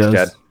 So He thanks, does.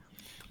 Jad.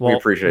 well,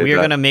 appreciate we are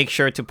that. gonna make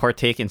sure to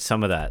partake in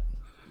some of that.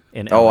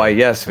 Oh,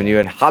 yes, when you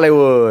in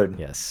Hollywood.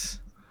 Yes.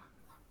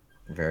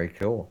 Very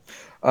cool.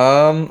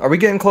 Are we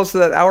getting close to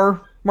that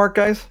hour mark,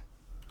 guys?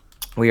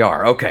 We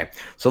are. Okay.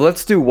 So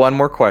let's do one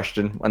more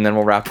question and then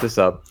we'll wrap this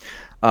up.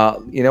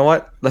 You know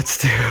what? Let's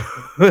do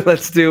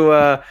let's do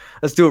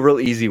a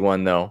real easy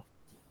one though.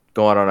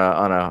 Go out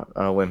on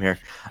a whim here.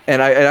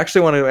 And I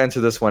actually want to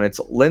answer this one. It's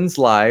Lynn's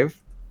Live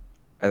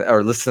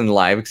or Listen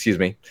Live, excuse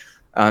me,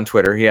 on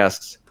Twitter. He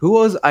asks,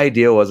 whose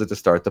idea was it to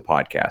start the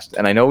podcast?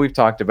 And I know we've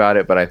talked about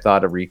it, but I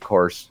thought a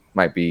recourse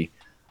might be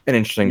an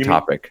interesting You mean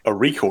topic. A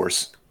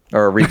recourse.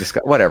 Or a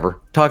rediscuss,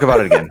 whatever. Talk about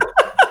it again.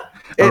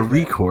 A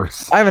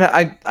recourse.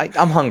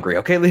 I'm hungry.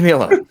 Okay, leave me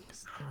alone.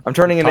 I'm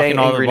turning into Talking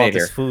all angry about Nate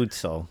here. this food,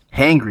 so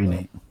Hangry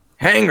Nate.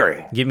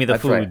 Hangry. give me the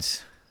That's right.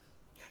 foods.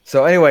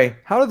 So anyway,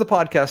 how did the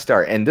podcast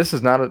start? And this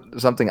is not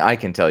something I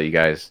can tell you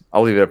guys.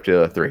 I'll leave it up to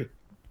the three.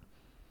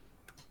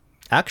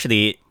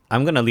 Actually,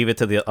 I'm gonna leave it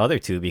to the other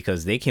two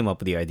because they came up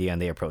with the idea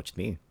and they approached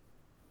me.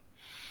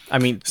 I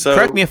mean, So-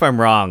 correct me if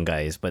I'm wrong,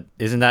 guys, but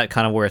isn't that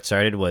kind of where it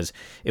started?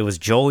 It was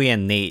Joey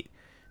and Nate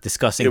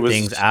discussing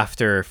things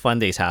after Fun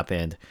Days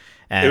happened.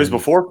 And it was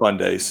before Fun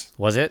Days.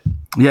 Was it?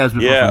 Yeah, it was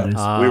before Fun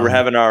Days. We were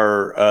having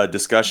our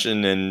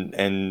discussion,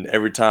 and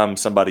every time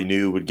somebody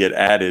new would get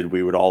added,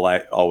 we would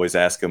always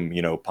ask them,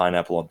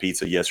 pineapple on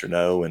pizza, yes or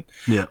no. And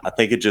I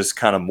think it just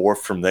kind of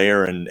morphed from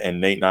there. And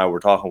Nate and I were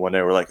talking one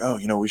day. We're like, oh,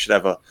 we should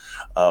have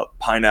a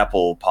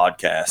pineapple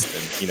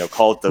podcast, and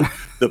call it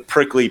the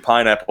Prickly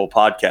Pineapple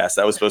Podcast.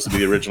 That was supposed to be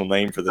the original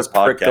name for this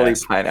podcast. Prickly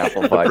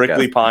Pineapple Podcast.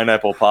 Prickly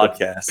Pineapple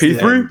Podcast.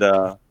 P3.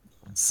 And,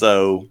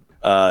 so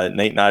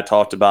Nate and I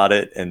talked about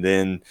it, and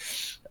then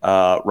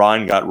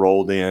Ryan got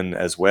rolled in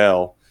as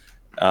well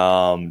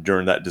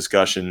during that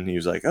discussion. He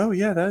was like, "Oh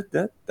yeah,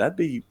 that'd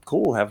be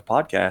cool, have a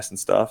podcast and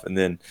stuff." And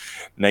then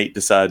Nate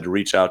decided to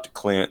reach out to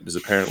Clint because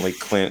apparently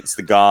Clint's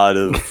the god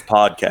of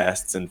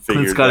podcasts, and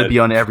figured Clint's got to be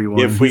on everyone.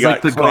 If we He's got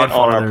like the Clint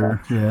on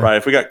Godfather. right,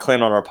 if we got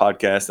Clint on our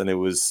podcast, then it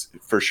was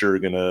for sure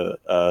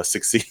gonna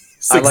succeed.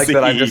 I like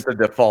that I'm just a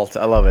default.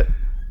 I love it.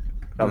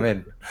 I'm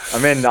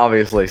in,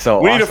 obviously. So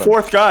we need a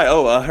fourth guy.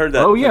 Oh, I heard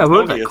that. Oh yeah,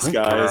 Clint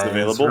guy is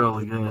available.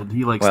 Really good.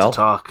 He likes to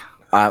talk.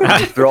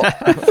 I'm thrilled.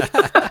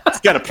 He's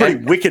got a pretty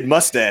wicked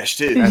mustache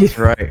too. That's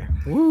right.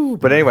 Woo.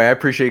 But anyway, I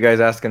appreciate you guys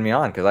asking me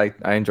on because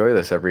I enjoy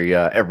this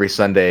every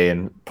Sunday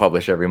and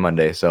publish every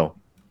Monday. So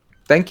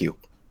thank you,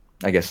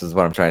 I guess is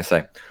what I'm trying to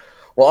say.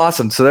 Well,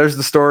 awesome. So there's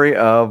the story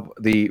of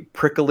the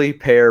Prickly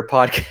Pear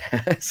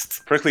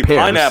Podcast. Prickly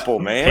Pineapple,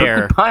 man.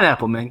 Pear.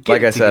 Pineapple, man.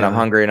 Like I said, I'm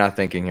hungry, not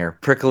thinking here.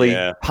 Prickly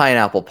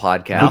Pineapple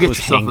Podcast. Go get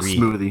yourself a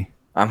smoothie.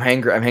 I'm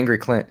hangry,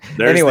 Clint.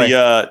 There's anyway,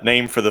 the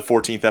name for the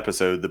 14th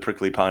episode, the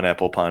Prickly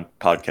Pineapple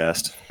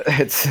Podcast.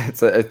 It's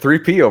a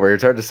 3P over here.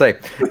 It's hard to say.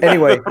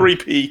 Anyway,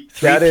 3P.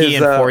 3P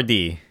and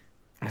 4D.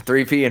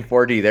 3P and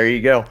 4D. There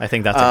you go. I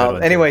think that's a good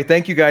one. Anyway,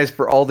 thank you guys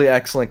for all the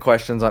excellent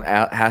questions on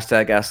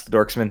hashtag Ask the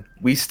Dorksman.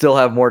 We still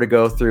have more to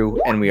go through,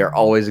 and we are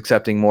always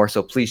accepting more.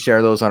 So please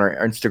share those on our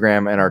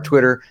Instagram and our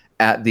Twitter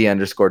at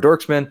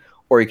 @the_Dorksman,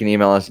 or you can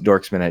email us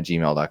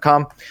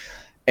dorksman@gmail.com.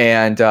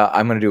 And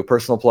I'm going to do a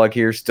personal plug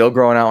here. Still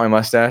growing out my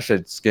mustache.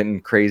 It's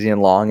getting crazy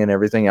and long and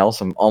everything else.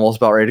 I'm almost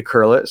about ready to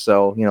curl it.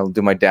 So,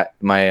 do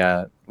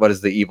my what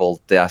is the evil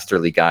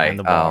dastardly guy? On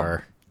the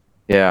bar.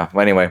 Yeah.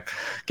 Well, anyway,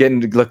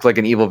 getting to look like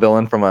an evil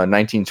villain from a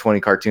 1920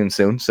 cartoon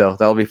soon. So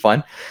that'll be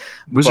fun.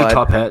 Where's your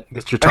top hat?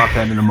 Get your top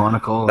hat and a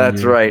monocle.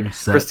 That's right.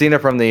 Christina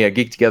from the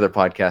Geek Together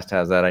podcast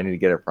has that. I need to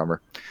get it from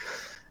her.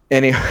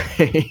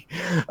 Anyway,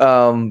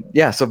 so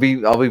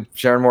I'll be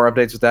sharing more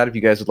updates with that. If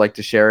you guys would like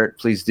to share it,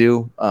 please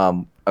do.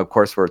 Of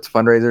course, it's a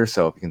fundraiser,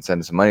 so if you can send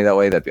us some money that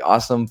way, that'd be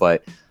awesome.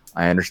 But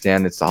I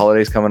understand it's the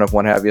holidays coming up,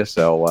 what have you.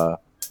 So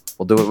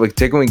we'll do what we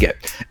take when we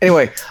get.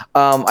 Anyway,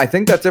 I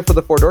think that's it for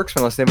the 4 Dorksmen,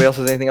 unless anybody else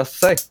has anything else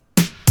to say.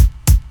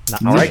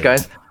 All right,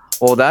 guys.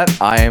 Well, with that,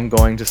 I am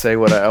going to say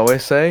what I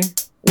always say.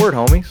 Word,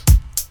 homies.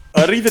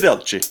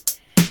 Arrivederci.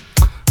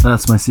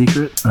 That's my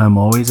secret. I'm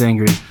always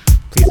angry.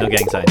 Please no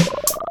gang signs.